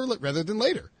it sooner rather than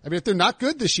later. I mean, if they're not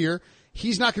good this year,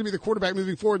 he's not going to be the quarterback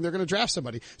moving forward, and they're going to draft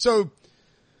somebody. So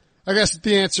I guess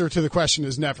the answer to the question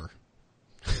is never.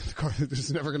 This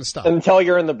is never going to stop. Until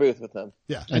you're in the booth with them.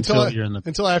 Yeah. Until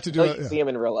I have to do it. You see him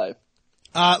in real life.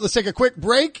 Let's take a quick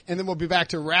break, and then we'll be back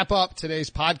to wrap up today's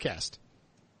podcast.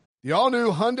 The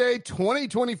all-new Hyundai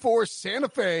 2024 Santa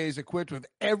Fe is equipped with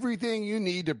everything you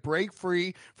need to break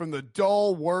free from the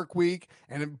dull work week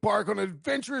and embark on an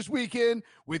adventurous weekend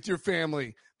with your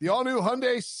family. The all-new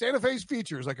Hyundai Santa Fe's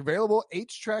features like available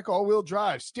H-Track all-wheel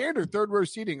drive, standard third-row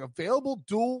seating, available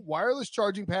dual wireless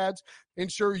charging pads,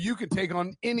 ensure you can take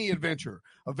on any adventure.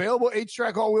 Available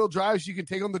H-Track all-wheel drives you can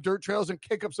take on the dirt trails and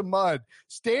kick up some mud.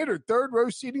 Standard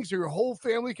third-row seating so your whole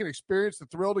family can experience the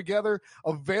thrill together.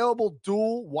 Available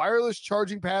dual wireless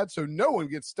charging pads so no one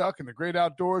gets stuck in the great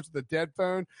outdoors with a dead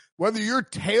phone. Whether you're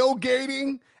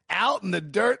tailgating out in the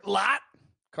dirt lot,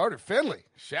 Carter Finley,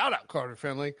 shout out Carter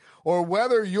Finley, or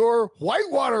whether you're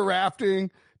whitewater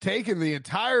rafting, taking the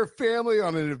entire family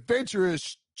on an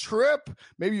adventurous trip,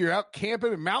 maybe you're out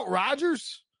camping in Mount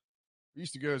Rogers. I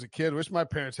used to go as a kid. Wish my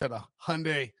parents had a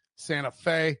Hyundai Santa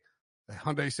Fe. The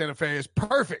Hyundai Santa Fe is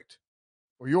perfect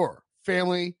for your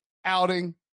family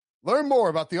outing. Learn more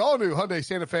about the all-new Hyundai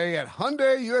Santa Fe at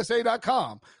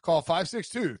HyundaiUSA.com. Call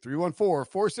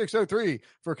 562-314-4603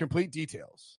 for complete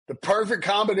details. The perfect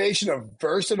combination of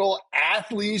versatile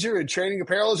athleisure and training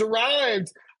apparel has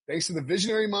arrived. Thanks to the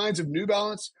visionary minds of New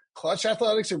Balance, Clutch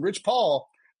Athletics, and Rich Paul,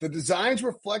 the designs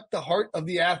reflect the heart of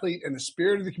the athlete and the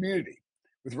spirit of the community.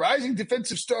 With rising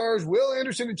defensive stars Will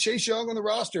Anderson and Chase Young on the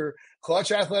roster,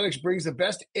 Clutch Athletics brings the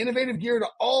best innovative gear to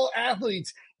all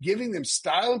athletes, giving them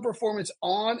style and performance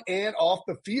on and off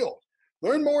the field.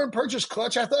 Learn more and purchase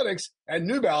Clutch Athletics at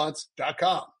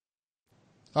NewBalance.com.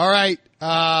 All right,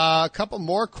 a couple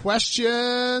more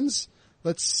questions.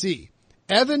 Let's see.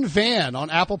 Evan Van on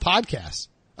Apple Podcasts.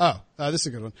 This is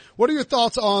a good one. What are your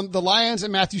thoughts on the Lions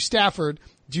and Matthew Stafford?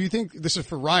 Do you think, this is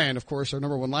for Ryan, of course, our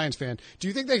number one Lions fan, do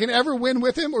you think they can ever win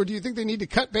with him, or do you think they need to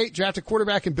cut bait, draft a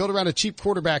quarterback, and build around a cheap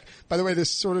quarterback? By the way, this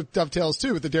sort of dovetails,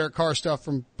 too, with the Derek Carr stuff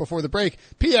from before the break.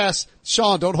 P.S.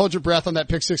 Sean, don't hold your breath on that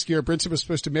pick six gear. Brinson was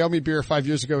supposed to mail me beer 5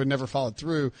 years ago and never followed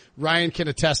through. Ryan can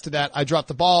attest to that. I dropped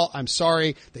the ball. I'm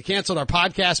sorry. They canceled our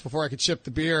podcast before I could ship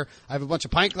the beer. I have a bunch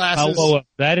of pint glasses.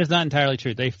 That is not entirely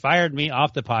true. They fired me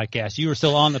off the podcast. You were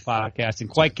still on the podcast and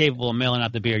quite capable of mailing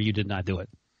out the beer. You did not do it.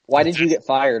 Why did you get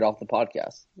fired off the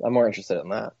podcast? I'm more interested in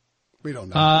that. We don't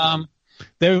know.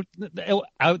 They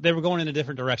were going in a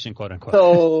different direction, quote unquote.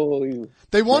 So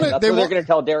they wanted. They're going to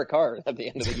tell Derek Carr at the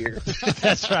end of the year.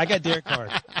 That's right. I got Derek Carr.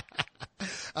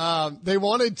 They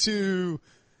wanted to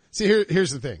see.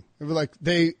 Here's the thing. It was like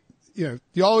you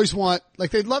always want,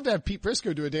 like, they'd love to have Pete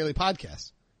Prisco do a daily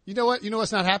podcast. You know what? You know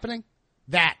what's not happening?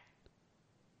 That.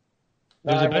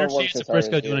 There's a better chance of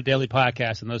Briscoe doing a daily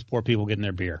podcast than those poor people getting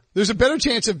their beer. There's a better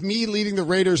chance of me leading the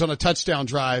Raiders on a touchdown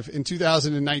drive in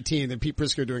 2019 than Pete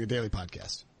Prisco doing a daily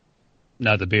podcast.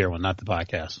 No, the beer one, not the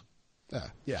podcast.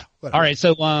 Yeah. Whatever. All right.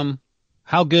 So,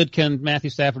 how good can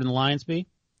Matthew Stafford and the Lions be?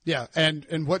 Yeah.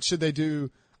 And what should they do?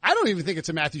 I don't even think it's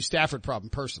a Matthew Stafford problem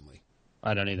personally.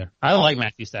 I don't either. I don't like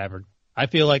Matthew Stafford. I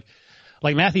feel like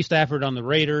Matthew Stafford on the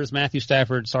Raiders, Matthew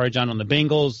Stafford, on the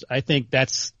Bengals. I think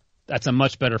that's a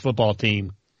much better football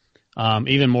team,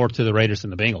 even more to the Raiders than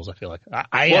the Bengals, I feel like.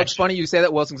 It's funny you say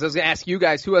that, Wilson, because I was going to ask you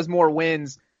guys who has more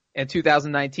wins in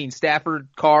 2019, Stafford,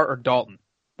 Carr, or Dalton?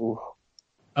 Ooh.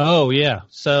 Oh, yeah.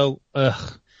 So, well,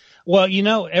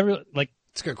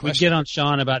 it's a good question. We get on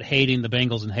Sean about hating the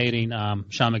Bengals and hating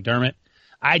Sean McDermott.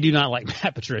 I do not like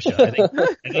Matt Patricia. I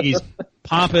think he's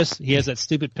pompous. He has that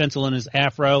stupid pencil in his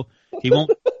afro. He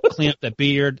won't clean up that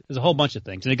beard. There's a whole bunch of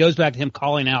things. And it goes back to him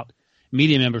calling out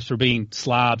media members for being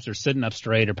slobs or sitting up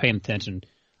straight or paying attention.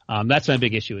 That's my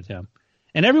big issue with him.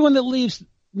 And everyone that leaves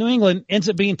New England ends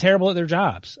up being terrible at their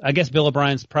jobs. I guess Bill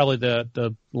O'Brien's probably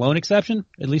the lone exception,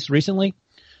 at least recently.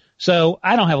 So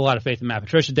I don't have a lot of faith in Matt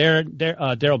Patricia.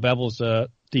 Daryl Bevel's the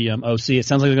OC. It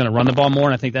sounds like they're going to run the ball more,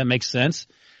 and I think that makes sense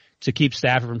to keep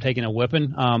Stafford from taking a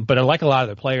whipping. But I like a lot of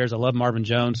their players. I love Marvin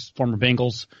Jones, former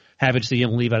Bengals. Happy to see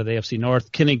him leave out of the AFC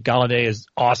North. Kenny Golladay is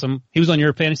awesome. He was on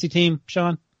your fantasy team,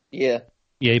 Sean? Yeah.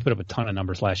 Yeah, he put up a ton of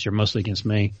numbers last year, mostly against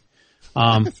me.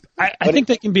 I think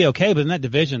they can be okay, but in that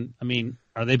division, I mean,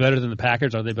 are they better than the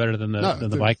Packers? Are they better than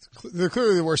the Vikings? They're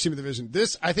clearly the worst team in the division.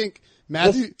 I think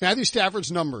Matthew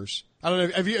Stafford's numbers. I don't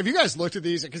know. Have you guys looked at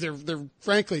these? Because they're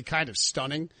frankly kind of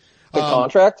stunning. The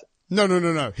contract?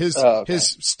 No.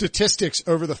 His statistics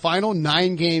over the final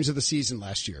 9 games of the season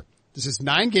last year. This is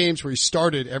 9 games where he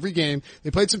started every game.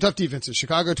 They played some tough defenses.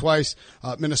 Chicago twice,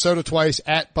 Minnesota twice,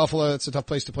 at Buffalo. That's a tough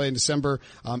place to play in December.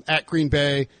 At Green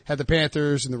Bay, had the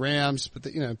Panthers and the Rams. But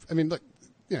look,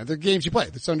 they're games you play.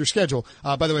 That's under schedule.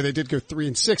 By the way, they did go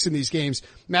 3-6 in these games.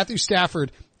 Matthew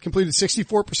Stafford completed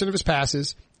 64% of his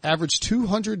passes, averaged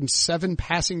 207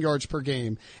 passing yards per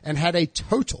game, and had a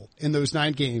total in those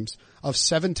 9 games of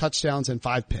 7 touchdowns and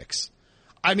 5 picks.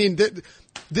 I mean,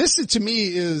 this to me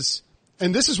is,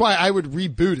 and this is why I would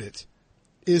reboot it,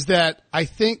 is that I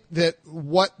think that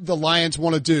what the Lions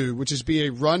want to do, which is be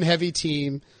a run-heavy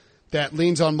team that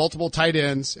leans on multiple tight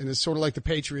ends and is sort of like the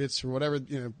Patriots or whatever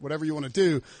you want to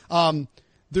do,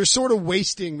 they're sort of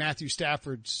wasting Matthew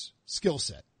Stafford's skill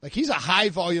set. Like, he's a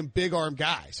high-volume, big-arm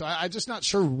guy. So I'm just not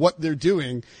sure what they're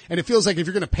doing. And it feels like if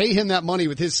you're going to pay him that money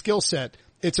with his skill set,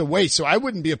 it's a waste. So I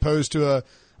wouldn't be opposed to a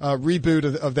reboot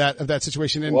of that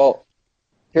situation. And, well,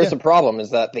 here's the problem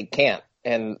is that they can't.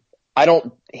 And I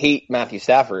don't hate Matthew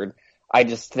Stafford. I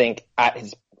just think at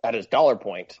his dollar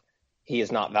point, he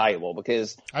is not valuable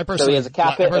because he has a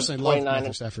cap hit of 29. Love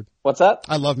Matthew Stafford. What's that?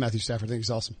 I love Matthew Stafford. I think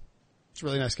he's awesome. He's a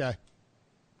really nice guy.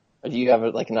 Do you have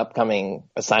an upcoming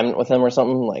assignment with him or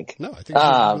something? No, I think he's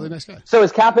a really nice guy. So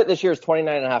his cap hit this year is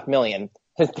 $29.5 million.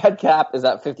 His dead cap is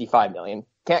at $55 million.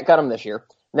 Can't cut him this year.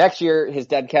 Next year, his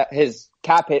cap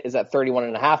hit is at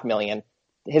 $31.5 million.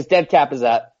 His dead cap is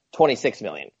at $26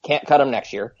 million. Can't cut him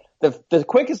next year. The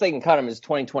quickest they can cut him is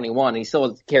 2021. He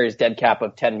still carries dead cap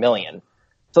of $10 million.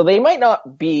 So they might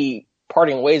not be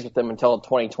parting ways with him until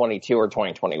 2022 or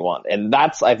 2021. And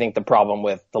that's, I think, the problem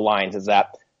with the Lions is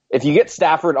that if you get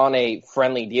Stafford on a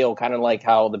friendly deal, kind of like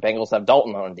how the Bengals have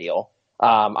Dalton on a deal,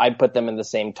 I'd put them in the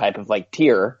same type of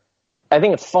tier. I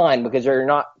think it's fine because you're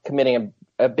not committing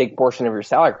a big portion of your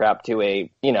salary cap to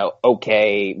a,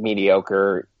 okay,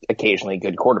 mediocre, occasionally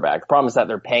good quarterback. The problem is that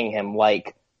they're paying him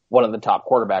like one of the top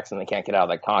quarterbacks and they can't get out of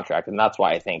that contract. And that's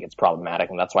why I think it's problematic.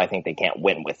 And that's why I think they can't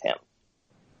win with him.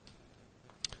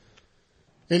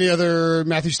 Any other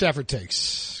Matthew Stafford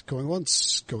takes? Going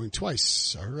once, going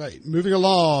twice. All right. Moving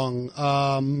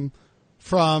along,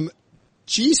 from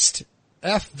Geest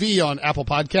FV on Apple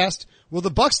Podcast. Will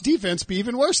the Bucs defense be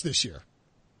even worse this year?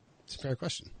 It's a fair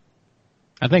question.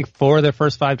 I think 4 of their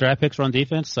first 5 draft picks were on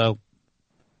defense, so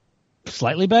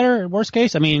slightly better, worst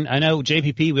case. I mean, I know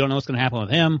JPP, we don't know what's going to happen with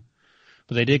him,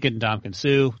 but they did get Ndamukong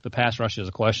Suh. The pass rush is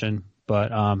a question, but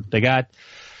they got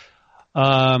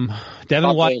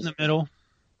Devin White in the middle.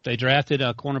 They drafted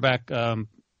a cornerback,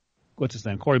 what's his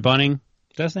name? Corey Bunting.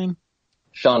 Is that his name?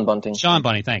 Sean Bunting. Sean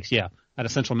Bunting, thanks, yeah. Out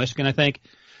of Central Michigan, I think.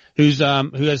 Who has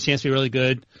a chance to be really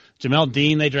good. Jamel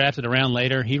Dean, they drafted a round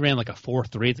later. He ran like a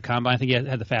 4.3 at the combine. I think he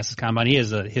had the fastest combine. He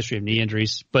has a history of knee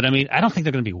injuries. But, I mean, I don't think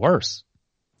they're going to be worse.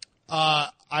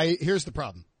 Here's the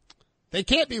problem. They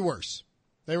can't be worse.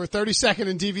 They were 32nd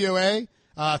in DVOA,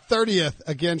 30th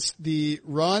against the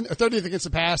run, or 30th against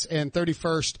the pass, and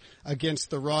 31st against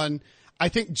the run. I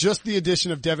think just the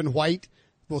addition of Devin White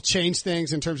will change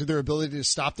things in terms of their ability to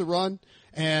stop the run.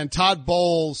 And Todd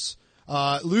Bowles,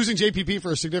 losing JPP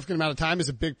for a significant amount of time is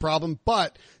a big problem,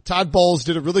 but Todd Bowles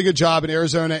did a really good job in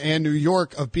Arizona and New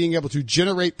York of being able to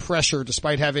generate pressure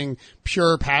despite having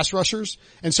pure pass rushers.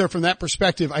 And so from that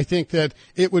perspective, I think that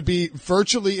it would be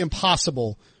virtually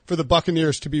impossible for the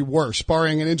Buccaneers to be worse,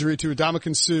 barring an injury to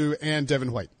Ndamukong Suh and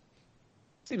Devin White.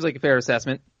 Seems like a fair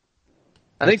assessment.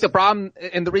 I think the problem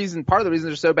and part of the reason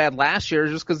they're so bad last year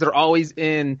is just because they're always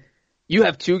you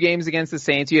have 2 games against the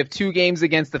Saints. You have 2 games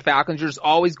against the Falcons. You're just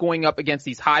always going up against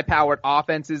these high-powered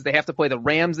offenses. They have to play the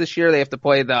Rams this year. They have to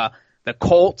play the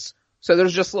Colts. So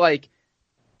there's just 8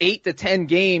 to 10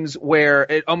 games where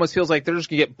it almost feels like they're just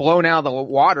going to get blown out of the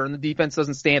water and the defense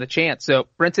doesn't stand a chance. So,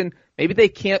 Brinson, Maybe they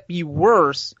can't be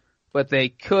worse, but they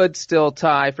could still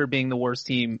tie for being the worst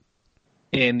team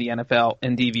in the NFL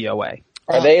in DVOA.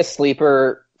 Are they a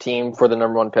sleeper team for the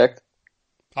number 1 pick?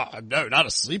 No, not a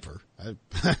sleeper. A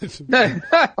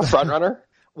front runner?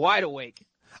 Wide awake.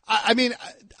 I mean,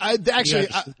 I actually,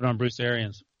 on Bruce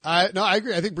Arians. I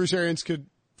agree. I think Bruce Arians could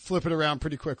flip it around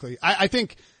pretty quickly. I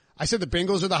think I said the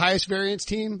Bengals are the highest variance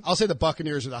team. I'll say the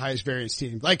Buccaneers are the highest variance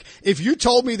team. Like, if you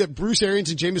told me that Bruce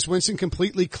Arians and Jameis Winston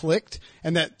completely clicked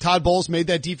and that Todd Bowles made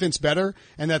that defense better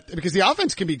and that, because the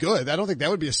offense can be good, I don't think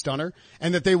that would be a stunner,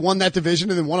 and that they won that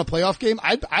division and then won a playoff game,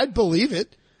 I'd believe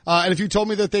it. And if you told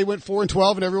me that they went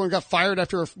 4-12 and everyone got fired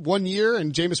after 1 year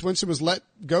and Jameis Winston was let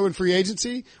go in free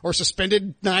agency or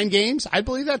suspended 9 games, I'd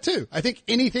believe that too. I think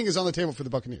anything is on the table for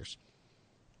the Buccaneers.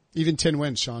 Even 10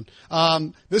 wins, Sean.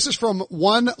 This is from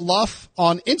One Luff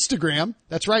on Instagram.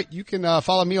 That's right. You can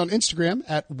follow me on Instagram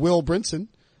at Will Brinson.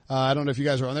 I don't know if you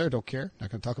guys are on there. Don't care. Not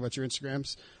going to talk about your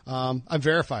Instagrams. I'm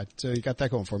verified, so you got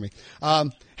that going for me.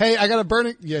 Hey, I got a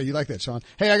burning, yeah, you like that, Sean.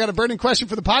 Hey, I got a burning question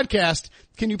for the podcast.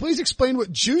 Can you please explain what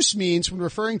juice means when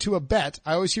referring to a bet?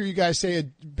 I always hear you guys say a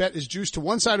bet is juice to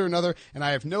one side or another, and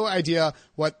I have no idea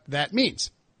what that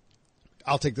means.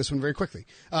 I'll take this one very quickly.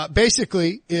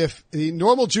 Basically, if the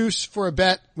normal juice for a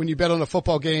bet when you bet on a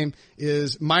football game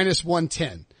is minus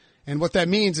 110, and what that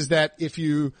means is that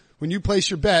when you place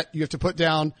your bet, you have to put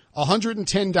down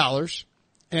 $110,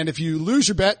 and if you lose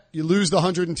your bet, you lose the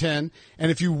 110,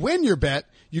 and if you win your bet,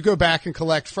 you go back and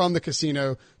collect from the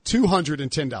casino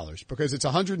 $210, because it's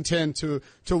 110 to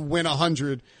win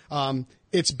 100.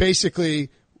 It's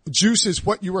basically, juice is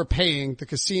what you are paying the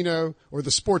casino or the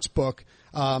sports book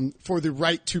for the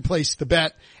right to place the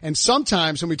bet. And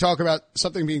sometimes when we talk about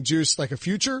something being juiced like a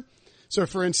future, so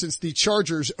for instance, the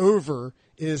Chargers over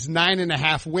is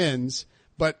 9.5 wins,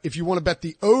 but if you want to bet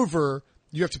the over,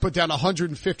 you have to put down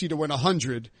 150 to win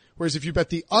 100. Whereas if you bet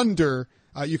the under,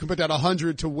 you can put down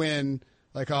 100 to win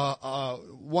like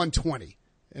 120.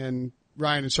 And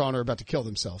Ryan and Sean are about to kill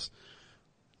themselves.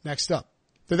 Next up.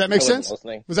 Did that make sense?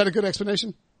 Listening. Was that a good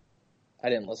explanation? I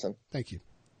didn't listen. Thank you,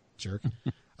 jerk.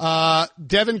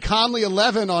 Devin Conley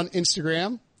 11 on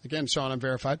Instagram. Again, Sean, I'm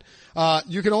verified.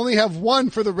 You can only have one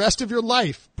for the rest of your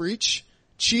life. Breech,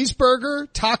 cheeseburger,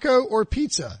 taco, or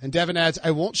pizza. And Devin adds,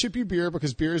 I won't ship you beer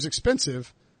because beer is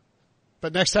expensive.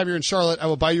 But next time you're in Charlotte, I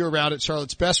will buy you around at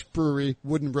Charlotte's best brewery,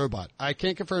 Wooden Robot. I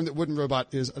can't confirm that Wooden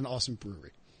Robot is an awesome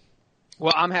brewery.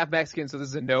 Well, I'm half Mexican, so this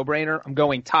is a no-brainer. I'm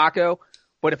going taco.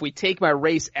 But if we take my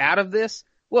race out of this,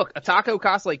 look, a taco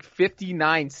costs like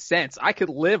 59 cents. I could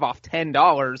live off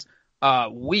 $10 a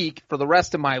week for the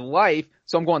rest of my life,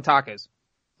 so I'm going tacos.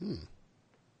 I'm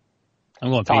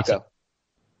going Taco.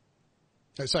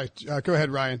 pizza. Sorry, go ahead,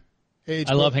 Ryan.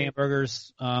 I love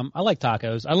hamburgers. I like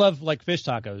tacos. I love like fish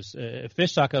tacos. If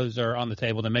fish tacos are on the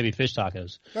table, then maybe fish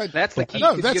tacos. That's the key,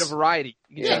 because you get a variety.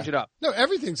 You can change it up. No,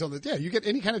 everything's on you get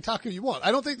any kind of taco you want.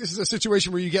 I don't think this is a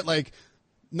situation where you get like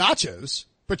nachos,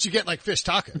 but you get like fish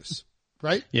tacos,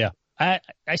 right? Yeah. I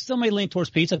still may lean towards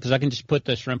pizza because I can just put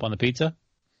the shrimp on the pizza.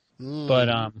 But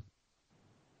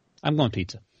I'm going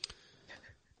pizza.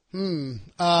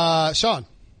 Sean.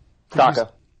 Taco.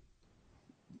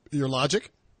 Your logic?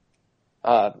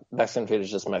 Mexican food is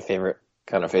just my favorite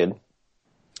kind of food.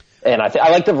 And I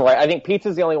like the variety. I think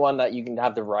pizza's the only one that you can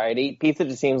have the variety. Pizza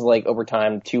just seems like over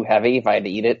time too heavy if I had to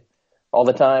eat it all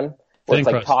the time. Where it's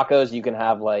like tacos, you can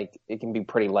have like, it can be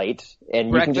pretty light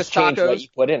and you can just change what you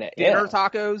put in it. Dinner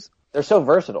tacos. They're so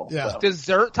versatile. Yeah. So.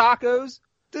 Dessert tacos.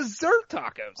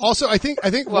 Also, I think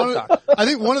one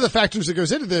of the factors that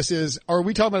goes into this is, are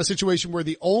we talking about a situation where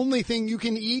the only thing you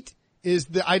can eat is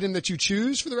the item that you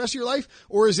choose for the rest of your life?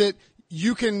 Or is it,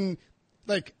 you can,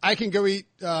 like, I can go eat,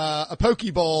 a poke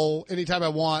bowl anytime I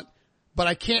want, but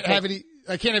I can't have any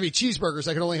cheeseburgers.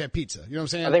 I can only have pizza. You know what I'm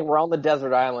saying? I think we're on the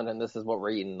desert island and this is what we're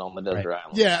eating on the desert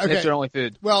island. Yeah. Okay. It's your only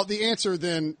food. Well, the answer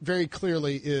then very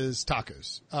clearly is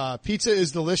tacos. Pizza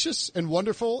is delicious and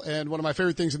wonderful and one of my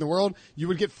favorite things in the world. You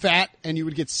would get fat and you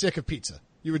would get sick of pizza.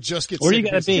 You would just get sick. Where are you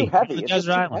going to be? Too heavy. The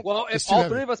desert island. Well, if all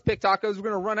three of us pick tacos, we're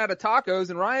going to run out of tacos,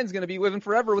 and Ryan's going to be living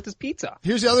forever with his pizza.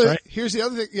 Here's the other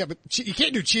thing. Yeah, but you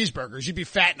can't do cheeseburgers. You'd be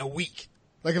fat in a week.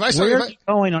 Like if I saw Where are you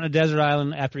going on a desert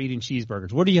island after eating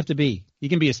cheeseburgers? Where do you have to be? You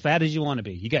can be as fat as you want to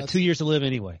be. You got 2 years to live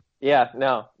anyway. Yeah,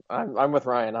 no, I'm with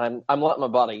Ryan. I'm letting my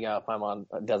body go if I'm on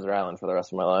a desert island for the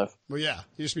rest of my life. Well, yeah,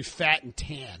 you just be fat and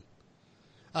tan.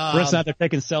 Brinson out there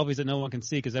taking selfies that no one can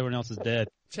see because everyone else is dead.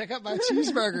 Check out my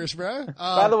cheeseburgers, bro.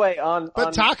 By the way,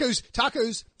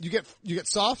 tacos, you get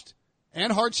soft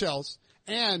and hard shells,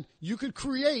 and you could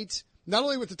create not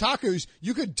only with the tacos,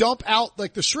 you could dump out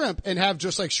like the shrimp and have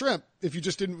just like shrimp if you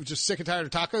just didn't just sick and tired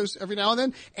of tacos every now and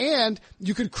then. And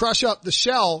you could crush up the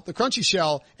shell, the crunchy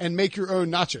shell, and make your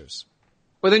own nachos.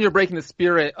 Well, then you're breaking the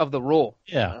spirit of the rule.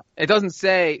 Yeah. It doesn't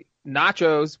say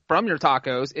nachos from your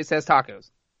tacos. It says tacos.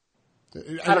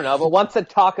 I don't know, but once a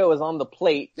taco is on the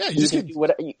plate, Yeah, you can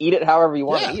you eat it however you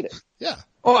want to eat it. Yeah.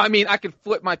 Oh, I mean, I could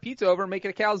flip my pizza over and make it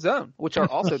a calzone, which are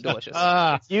also delicious.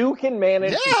 You can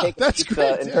manage to take a pizza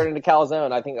great, and turn it into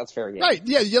calzone. I think that's fair game. Right.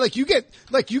 Yeah. Yeah. Like you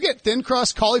get thin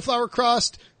crust, cauliflower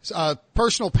crust,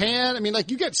 personal pan. I mean,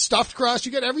 like you get stuffed crust.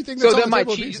 You get everything. That's So then on the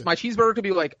table of pizza. my cheeseburger could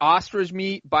be like ostrich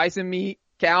meat, bison meat,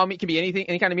 cow meat. It can be anything,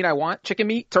 any kind of meat I want. Chicken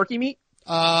meat, turkey meat.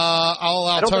 I'll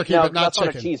allow turkey, but not that's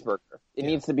chicken. on a cheeseburger. It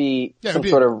needs to be Yeah, some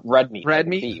sort of red meat. Red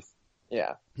meat? Beef.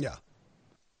 Yeah. Yeah.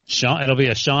 Sean, it'll be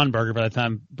a Sean burger by the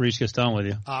time Breech gets done with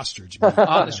you. Ostrich.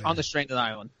 on the Stranded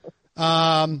Island.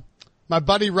 My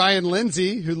buddy Ryan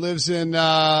Lindsay, who lives in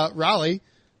Raleigh,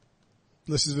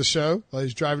 listens to the show while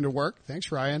he's driving to work.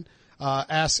 Thanks, Ryan.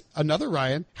 Asks another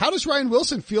Ryan, how does Ryan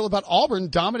Wilson feel about Auburn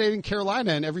dominating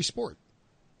Carolina in every sport?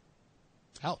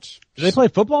 Ouch. Did they play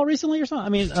football recently or something? I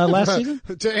mean, last season?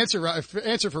 To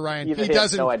answer for Ryan, He he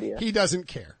has no idea. He doesn't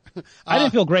care. I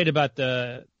didn't feel great about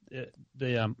the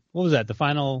what was that? The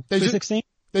final 16?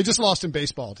 They just lost in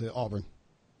baseball to Auburn.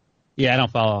 Yeah, I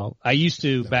don't follow. I used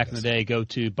to back in the day go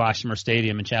to Boshamer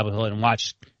Stadium in Chapel Hill and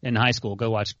watch in high school. Go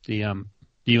watch the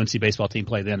UNC baseball team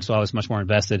play then, so I was much more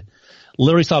invested.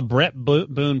 Literally saw Brett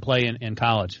Boone play in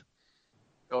college.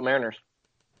 Go Mariners.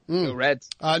 Go Reds.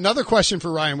 Another question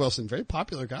for Ryan Wilson. Very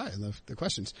popular guy in the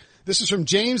questions. This is from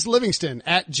James Livingston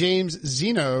at James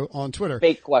Zeno on Twitter.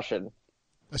 Fake question.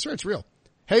 I swear it's real.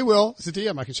 Hey, Will. It's a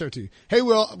DM. I can show it to you. Hey,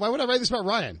 Will. Why would I write this about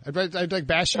Ryan? I'd like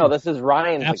bash you. No, this is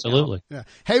Ryan's Absolutely. Yeah.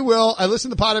 Hey, Will. I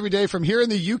listen to the pod every day from here in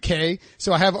the UK,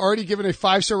 so I have already given a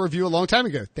 5-star review a long time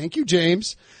ago. Thank you,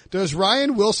 James. Does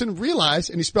Ryan Wilson realize,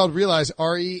 and he spelled realize,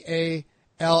 R-E-A-L-I-S-E.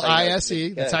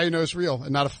 That's how you know it's real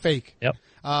and not a fake. Yep.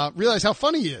 Realize how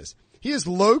funny he is. He is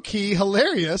low-key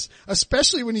hilarious,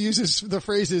 especially when he uses the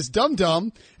phrases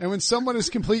dumb-dumb and when someone is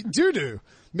complete doo-doo.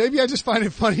 Maybe I just find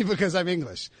it funny because I'm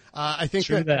English. I think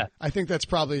that's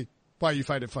probably why you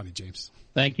find it funny, James.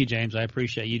 Thank you, James. I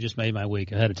appreciate it. You just made my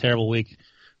week. I had a terrible week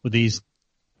with these,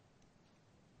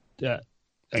 I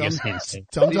guess can't say.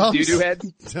 Doo-doo heads?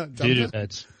 Doo-doo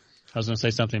heads. I was going to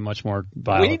say something much more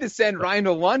violent. We need to send Ryan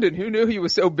to London. Who knew he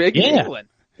was so big in England?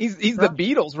 He's the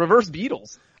Beatles, reverse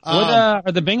Beatles. What,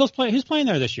 are the Bengals playing? Who's playing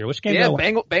there this year? Which game? Yeah,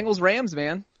 Bengals Rams,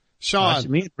 man. Sean.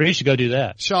 We should go do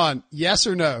that. Sean, yes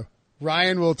or no?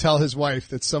 Ryan will tell his wife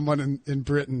that someone in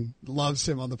Britain loves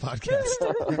him on the podcast.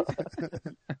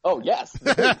 Oh, yes.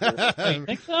 You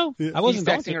think so? I wasn't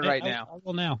texting her right now. I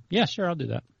will now. Yeah, sure, I'll do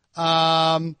that.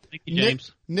 Thank you,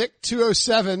 James. Nick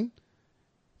 207.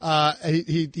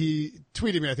 He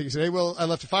tweeted me. I think he said, "Hey, Will, I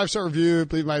left a 5-star review. I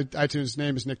believe my iTunes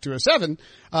name is Nick 207.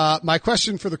 My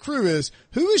question for the crew is,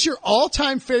 who is your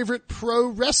all-time favorite pro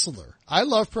wrestler? I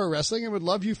love pro wrestling and would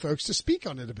love you folks to speak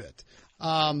on it a bit."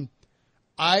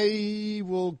 I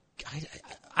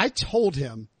told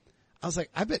him, I was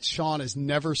like, I bet Sean has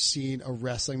never seen a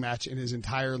wrestling match in his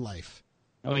entire life.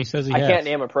 Oh, he says he I has. can't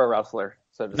name a pro wrestler.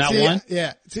 So Not one?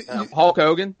 Yeah. Hulk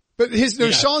Hogan? But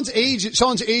Sean's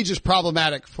age is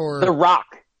problematic for The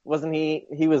Rock. Wasn't he?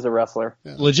 He was a wrestler.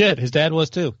 Yeah. Legit. His dad was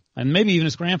too. And maybe even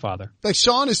his grandfather. Like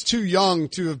Sean is too young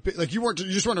to have been, like you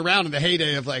just weren't around in the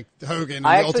heyday of like Hogan and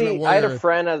I the Ultimate Warrior. had a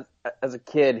friend as a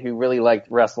kid who really liked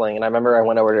wrestling, and I remember I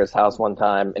went over to his house one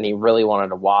time and he really wanted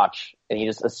to watch, and he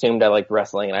just assumed I liked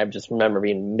wrestling, and I just remember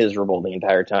being miserable the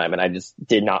entire time, and I just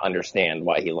did not understand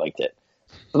why he liked it.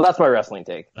 So that's my wrestling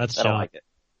take. I don't like it.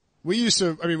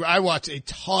 I watched a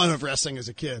ton of wrestling as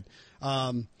a kid.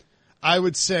 I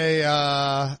would say,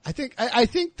 I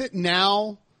think that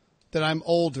now that I'm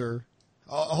older,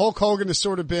 Hulk Hogan has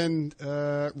sort of been,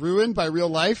 ruined by real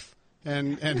life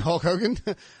and Hulk Hogan.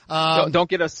 Don't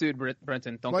get us sued,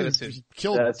 Brinson. Don't get us sued. He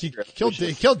killed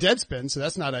Deadspin, so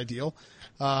that's not ideal.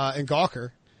 And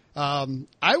Gawker.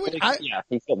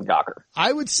 He killed Gawker.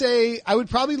 I would say I would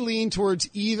probably lean towards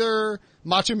either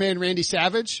Macho Man Randy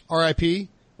Savage, R.I.P.,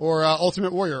 or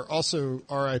Ultimate Warrior, also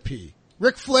R.I.P.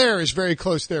 Ric Flair is very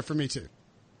close there for me too.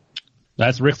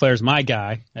 That's Ric Flair's my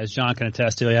guy, as John can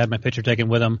attest to. I had my picture taken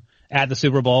with him at the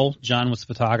Super Bowl. John was the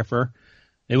photographer.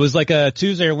 It was like a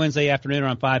Tuesday or Wednesday afternoon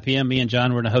around 5 p.m. Me and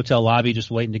John were in a hotel lobby just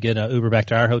waiting to get an Uber back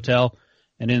to our hotel.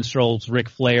 And in strolls Ric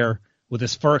Flair with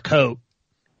his fur coat.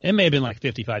 It may have been like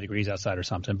 55 degrees outside or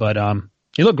something, but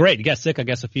he looked great. He got sick, I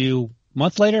guess, a few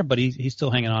months later, but he's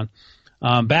still hanging on.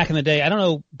 Back in the day, I don't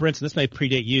know, Brinson, this may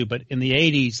predate you, but in the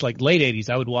 80s, like late 80s,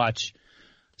 I would watch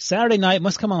Saturday night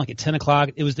must come on like at 10 o'clock.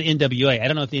 It was the NWA. I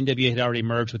don't know if the NWA had already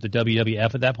merged with the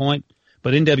WWF at that point,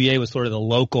 but NWA was sort of the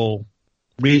local,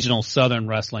 regional Southern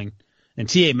wrestling. And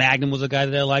T.A. Magnum was a guy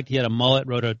that I liked. He had a mullet,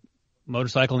 rode a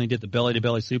motorcycle, and he did the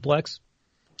belly-to-belly suplex.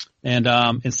 And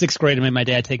in sixth grade, I made my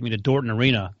dad take me to Dorton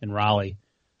Arena in Raleigh.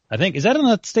 I think, is that in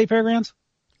the State Fairgrounds?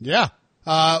 Yeah.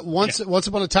 Once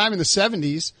upon a time in the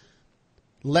 70s,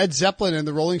 Led Zeppelin and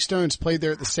the Rolling Stones played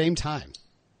there at the same time.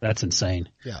 That's insane.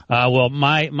 Yeah. Well,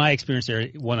 my experience there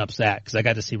one-ups that because I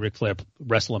got to see Ric Flair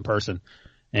wrestle in person.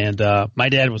 And my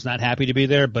dad was not happy to be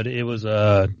there, but it was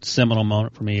a seminal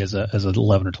moment for me as an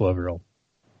 11 or 12-year-old.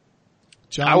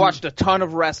 I watched a ton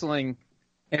of wrestling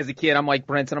as a kid. I'm like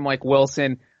Brinson. I'm like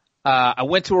Wilson. I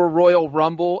went to a Royal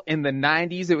Rumble in the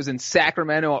 90s. It was in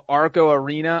Sacramento at Arco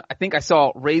Arena. I think I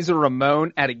saw Razor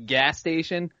Ramon at a gas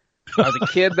station. I was a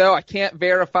kid, though. I can't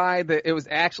verify that it was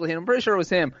actually him. I'm pretty sure it was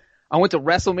him. I went to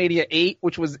WrestleMania 8,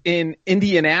 which was in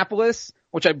Indianapolis,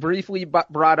 which I briefly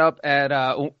brought up at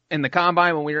in the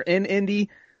Combine when we were in Indy.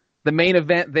 The main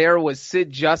event there was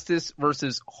Sid Justice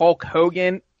versus Hulk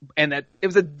Hogan, and it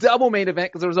was a double main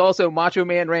event because there was also Macho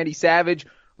Man Randy Savage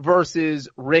versus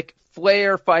Ric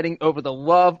Flair fighting over the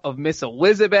love of Miss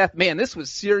Elizabeth. Man, this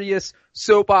was serious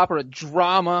soap opera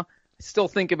drama. I still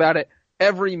think about it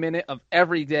every minute of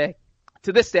every day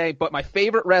to this day. But my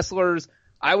favorite wrestlers,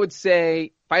 I would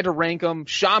say, if I had to rank them,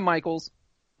 Shawn Michaels,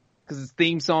 because his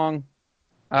theme song,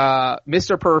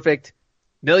 Mr. Perfect,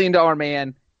 $1 Million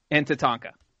Man, and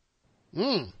Tatanka.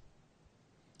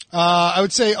 I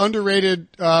would say underrated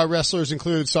wrestlers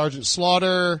include Sergeant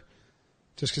Slaughter,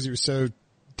 just because he was so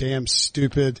damn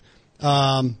stupid.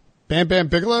 Bam Bam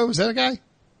Bigelow, is that a guy?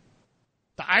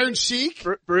 The Iron Sheik?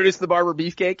 Brutus the Barber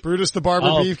Beefcake. Brutus the Barber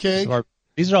Beefcake.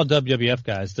 These are all WWF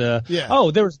guys. Yeah.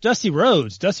 Oh, there was Dusty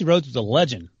Rhodes. Dusty Rhodes was a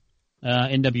legend.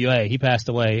 NWA. He passed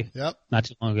away not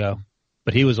too long ago,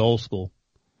 but he was old school.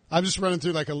 I'm just running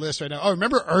through like a list right now. Oh,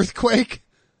 remember Earthquake?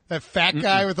 That fat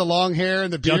guy with the long hair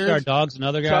and the beard? Junkyard Dog's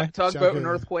another guy. Tugboat and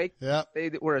Earthquake. Yeah.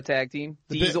 They were a tag team.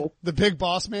 Diesel. The big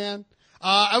boss man.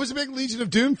 I was a big Legion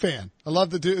of Doom fan. I love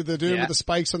the Doom with the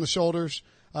spikes on the shoulders.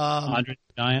 Andre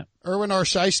the Giant. Erwin R.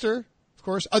 Shyster, of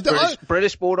course.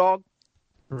 British Bulldog.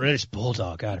 British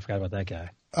Bulldog. God, I forgot about that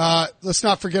guy. Let's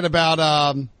not forget about,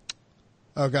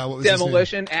 oh God, what was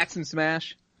Demolition, Axe and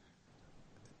Smash.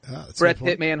 Bret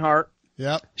Hitman Hart.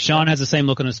 Yep. Sean has the same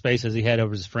look on his face as he had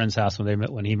over his friend's house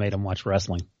when he made him watch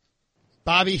wrestling.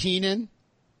 Bobby Heenan.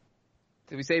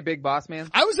 Did we say Big Boss Man?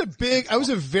 I was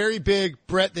a very big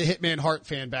Bret the Hitman Hart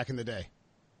fan back in the day.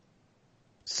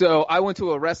 So I went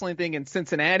to a wrestling thing in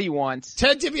Cincinnati once.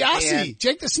 Ted DiBiase,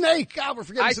 Jake the Snake. God, we're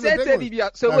forgetting some of the big ones.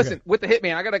 DiBiase. So listen, with the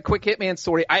Hitman, I got a quick Hitman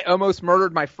story. I almost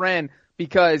murdered my friend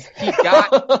because he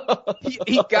got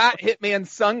he got Hitman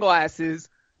sunglasses.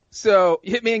 So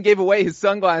Hitman gave away his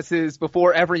sunglasses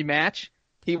before every match.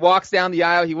 He walks down the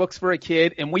aisle. He looks for a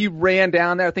kid, and we ran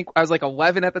down there. I think I was like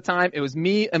 11 at the time. It was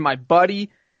me and my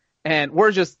buddy, and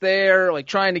we're just there, like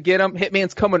trying to get him.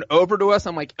 Hitman's coming over to us.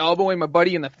 I'm like elbowing my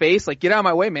buddy in the face, like, get out of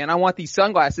my way, man. I want these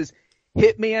sunglasses.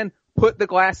 Hitman put the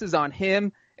glasses on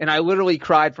him, and I literally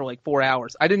cried for like 4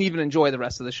 hours. I didn't even enjoy the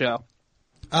rest of the show.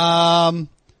 It's an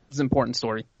important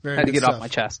story. I had to get it off my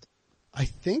chest. I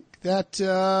think that,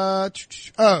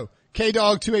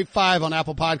 KDog285 on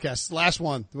Apple Podcasts. Last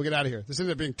one. We'll get out of here. This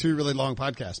ended up being 2 really long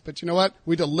podcasts, but you know what?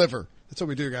 We deliver. That's what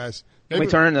we do, guys. Can we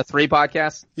turn into 3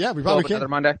 podcasts? Yeah, we probably can. Another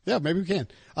Monday? Yeah, maybe we can.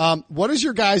 What is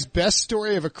your guys' best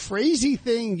story of a crazy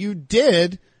thing you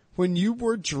did when you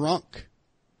were drunk?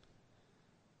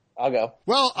 I'll go.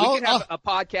 Well, we can have a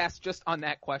podcast just on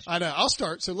that question. I know. I'll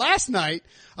start. So last night,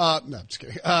 no, I'm just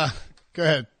kidding. Go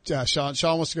ahead, Sean.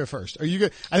 Sean wants to go first. Are you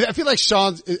good? I feel like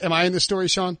am I in the story,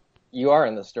 Sean? You are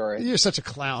in the story. You're such a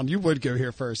clown. You would go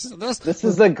here first. This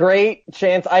is a great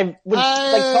chance. I was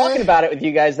like talking about it with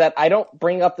you guys that I don't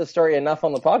bring up the story enough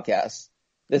on the podcast.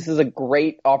 This is a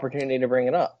great opportunity to bring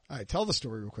it up. All right, tell the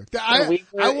story real quick. I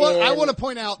want to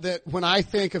point out that when I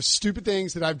think of stupid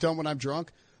things that I've done when I'm drunk,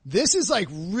 this is like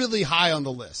really high on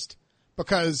the list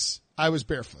because I was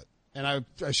barefoot and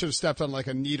I should have stepped on like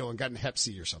a needle and gotten Hep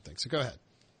C or something. So go ahead.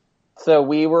 So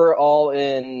we were all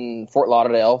in Fort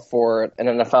Lauderdale for an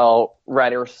NFL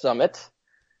Writer Summit,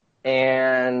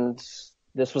 and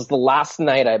this was the last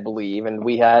night, I believe, and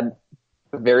we had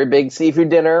a very big seafood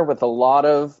dinner with a lot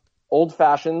of old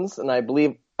fashions, and I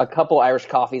believe a couple Irish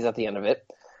coffees at the end of it.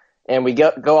 And we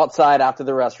go outside after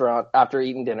the restaurant, after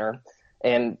eating dinner,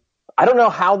 and I don't know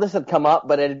how this had come up,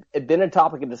 but it had been a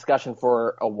topic of discussion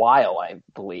for a while, I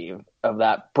believe, of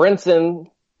that Brinson,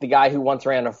 the guy who once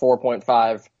ran a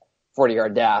 4.5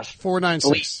 40-yard dash.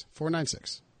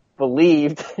 4.96.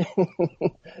 believed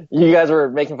you guys were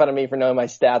making fun of me for knowing my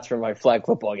stats from my flag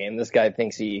football game. This guy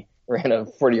thinks he ran a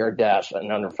 40-yard dash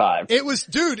in under 5. It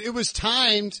was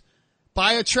timed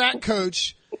by a track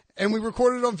coach, and we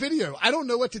recorded it on video. I don't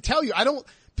know what to tell you.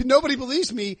 Nobody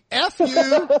believes me. F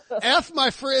you. F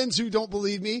my friends who don't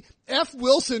believe me. F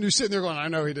Wilson, who's sitting there going, I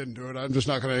know he didn't do it. I'm just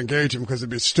not going to engage him because it'd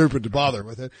be stupid to bother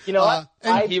with it. You know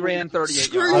what? He ran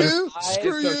 38 yards.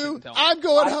 Screw you. I'm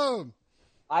going home.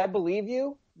 I believe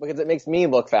you because it makes me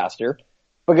look faster.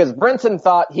 Because Brinson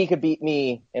thought he could beat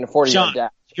me in a 40-yard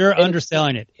dash. You're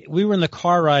underselling it. We were in the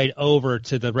car ride over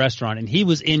to the restaurant, and he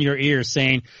was in your ear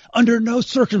saying, under no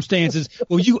circumstances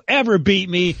will you ever beat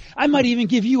me. I might even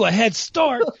give you a head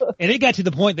start. And it got to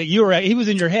the point that he was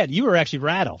in your head. You were actually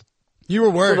rattled. You were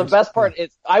worried. So the best part is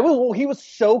he was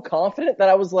so confident that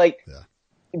I was like,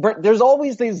 there's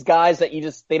always these guys that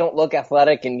they don't look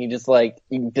athletic and you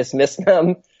dismiss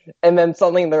them. And then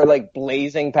suddenly they're like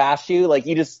blazing past you.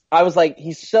 I was like,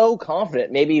 he's so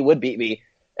confident. Maybe he would beat me.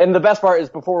 And the best part is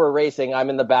before we're racing, I'm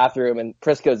in the bathroom and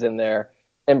Prisco's in there,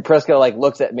 and Prisco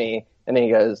looks at me and then he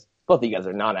goes, both of you guys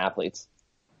are non-athletes.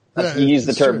 He used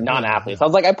the term non-athletes. I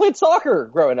was like, I played soccer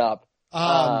growing up.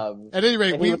 At any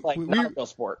rate,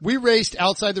 we raced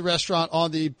outside the restaurant on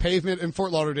the pavement in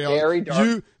Fort Lauderdale.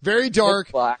 Very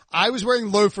dark. I was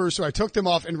wearing loafers, so I took them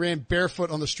off and ran barefoot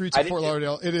on the streets of Fort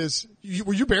Lauderdale.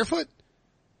 Were you barefoot?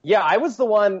 Yeah, I was the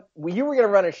one. You were going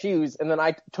to run his shoes, and then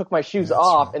I took my shoes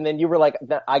off, right. And then you were like,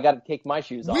 I got to take my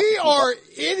shoes off. We are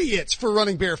idiots for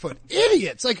running barefoot.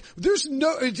 Idiots. There's in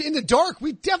the dark,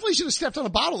 we definitely should have stepped on a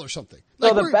bottle or something.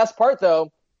 So the best part,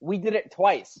 though, we did it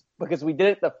twice, because we did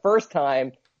it the first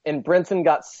time, and Brinson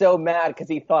got so mad because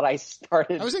he thought I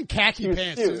started. I was in khaki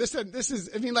pants, too. This is,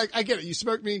 I get it. You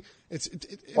smoked me. It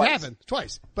happened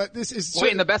twice, but this is. Wait,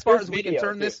 and the best part is we can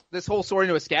turn this whole story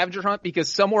into a scavenger hunt, because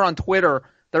somewhere on Twitter,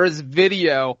 there is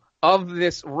video of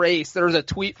this race. There was a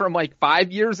tweet from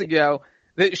 5 years ago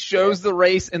that shows the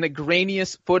race and the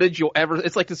grainiest footage you'll ever.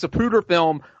 It's like the Zapruder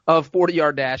film of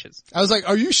 40-yard dashes. I was like,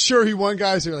 "Are you sure he won,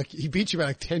 guys?" They're like, "He beat you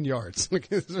by 10 yards." What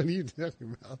are you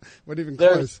talking about? What even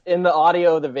close? There's in the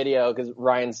audio of the video, because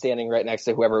Ryan's standing right next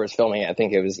to whoever was filming it. I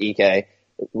think it was EK.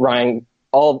 Ryan.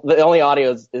 The only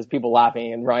audio is people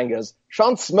laughing, and Ryan goes,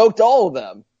 "Sean smoked all of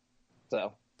them."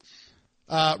 So.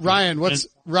 Ryan, what's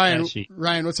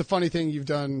a funny thing you've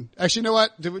done? Actually, you know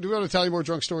what? Do we want to tell you more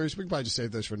drunk stories? We can probably just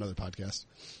save those for another podcast.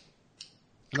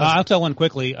 I'll tell one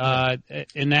quickly.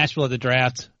 In Nashville at the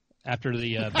draft, after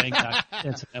the Bangkok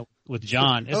incident with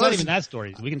John, it's not even that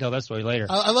story. We can tell that story later.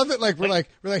 I love it. We're like,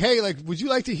 hey, would you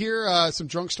like to hear some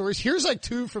drunk stories? Here's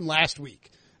 2 from last week.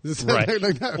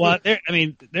 Right. Well,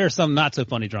 there are some not so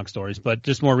funny drunk stories, but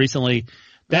just more recently,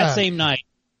 that same night,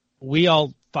 we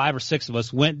all 5 or 6 of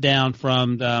us went down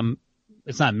from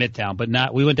it's not Midtown,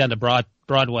 but we went down to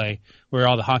Broadway where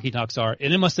all the honky tonks are,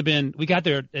 and it must have been we got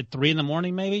there at 3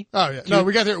 a.m. maybe. Oh yeah, no,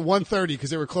 we got there at 1:30 because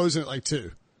they were closing at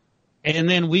 2. And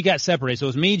then we got separated. So it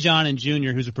was me, John, and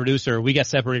Junior, who's a producer. We got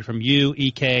separated from you,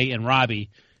 EK, and Robbie,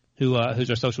 who's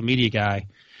our social media guy.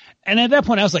 And at that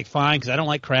point, I was like, fine, because I don't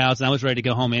like crowds, and I was ready to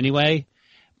go home anyway.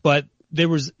 But there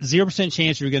was 0%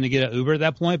 chance you were going to get an Uber at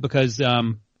that point because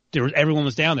everyone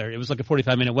was down there. It was like a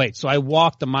 45-minute wait. So I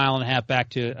walked a mile and a half back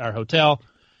to our hotel,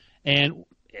 and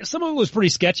some of it was pretty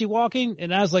sketchy walking.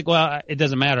 And I was like, well, it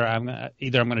doesn't matter.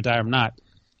 Either I'm going to die or I'm not.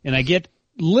 And I get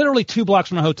literally 2 blocks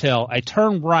from the hotel. I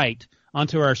turn right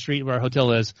onto our street where our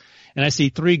hotel is, and I see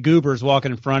 3 goobers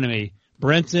walking in front of me,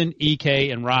 Brinson,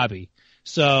 EK, and Robbie.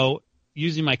 So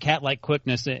using my cat-like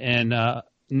quickness and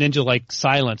ninja-like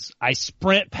silence, I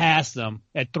sprint past them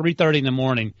at 3:30 in the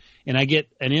morning, and I get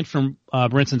an inch from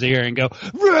Brinson's ear and go,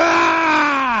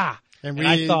 "Rah!" And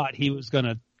I thought he was going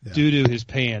to doo-doo his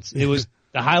pants. It was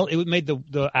it made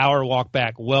the hour walk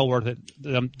back well worth it.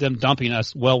 Them dumping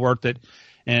us well worth it.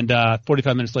 And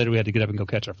 45 minutes later, we had to get up and go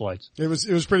catch our flights. It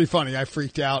was pretty funny. I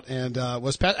freaked out and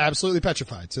was absolutely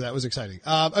petrified. So that was exciting.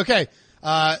 Okay,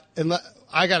 and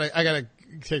I gotta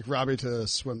take Robbie to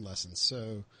swim lessons.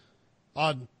 So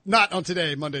not on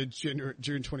today, Monday, June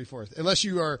 24th. Unless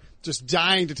you are just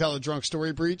dying to tell a drunk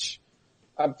story, Breech.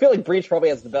 I feel like Breech probably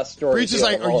has the best story. Breech is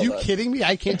like, are you kidding me?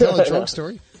 I can't tell a drunk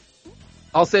story.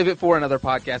 I'll save it for another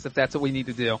podcast if that's what we need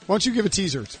to do. Why don't you give a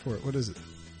teaser for it? What is it?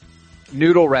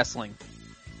 Noodle wrestling.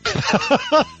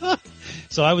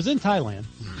 So I was in Thailand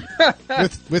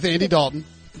with Andy Dalton.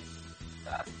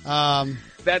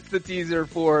 That's the teaser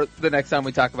for the next time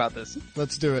we talk about this.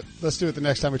 Let's do it. Let's do it the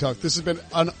next time we talk. This has been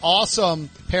an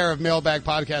awesome pair of Mailbag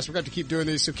podcasts. We're going to keep doing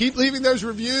these, so keep leaving those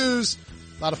reviews.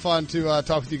 A lot of fun to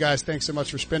talk with you guys. Thanks so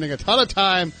much for spending a ton of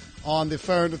time on the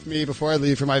phone with me before I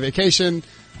leave for my vacation,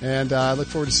 and I look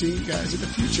forward to seeing you guys in the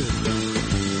future.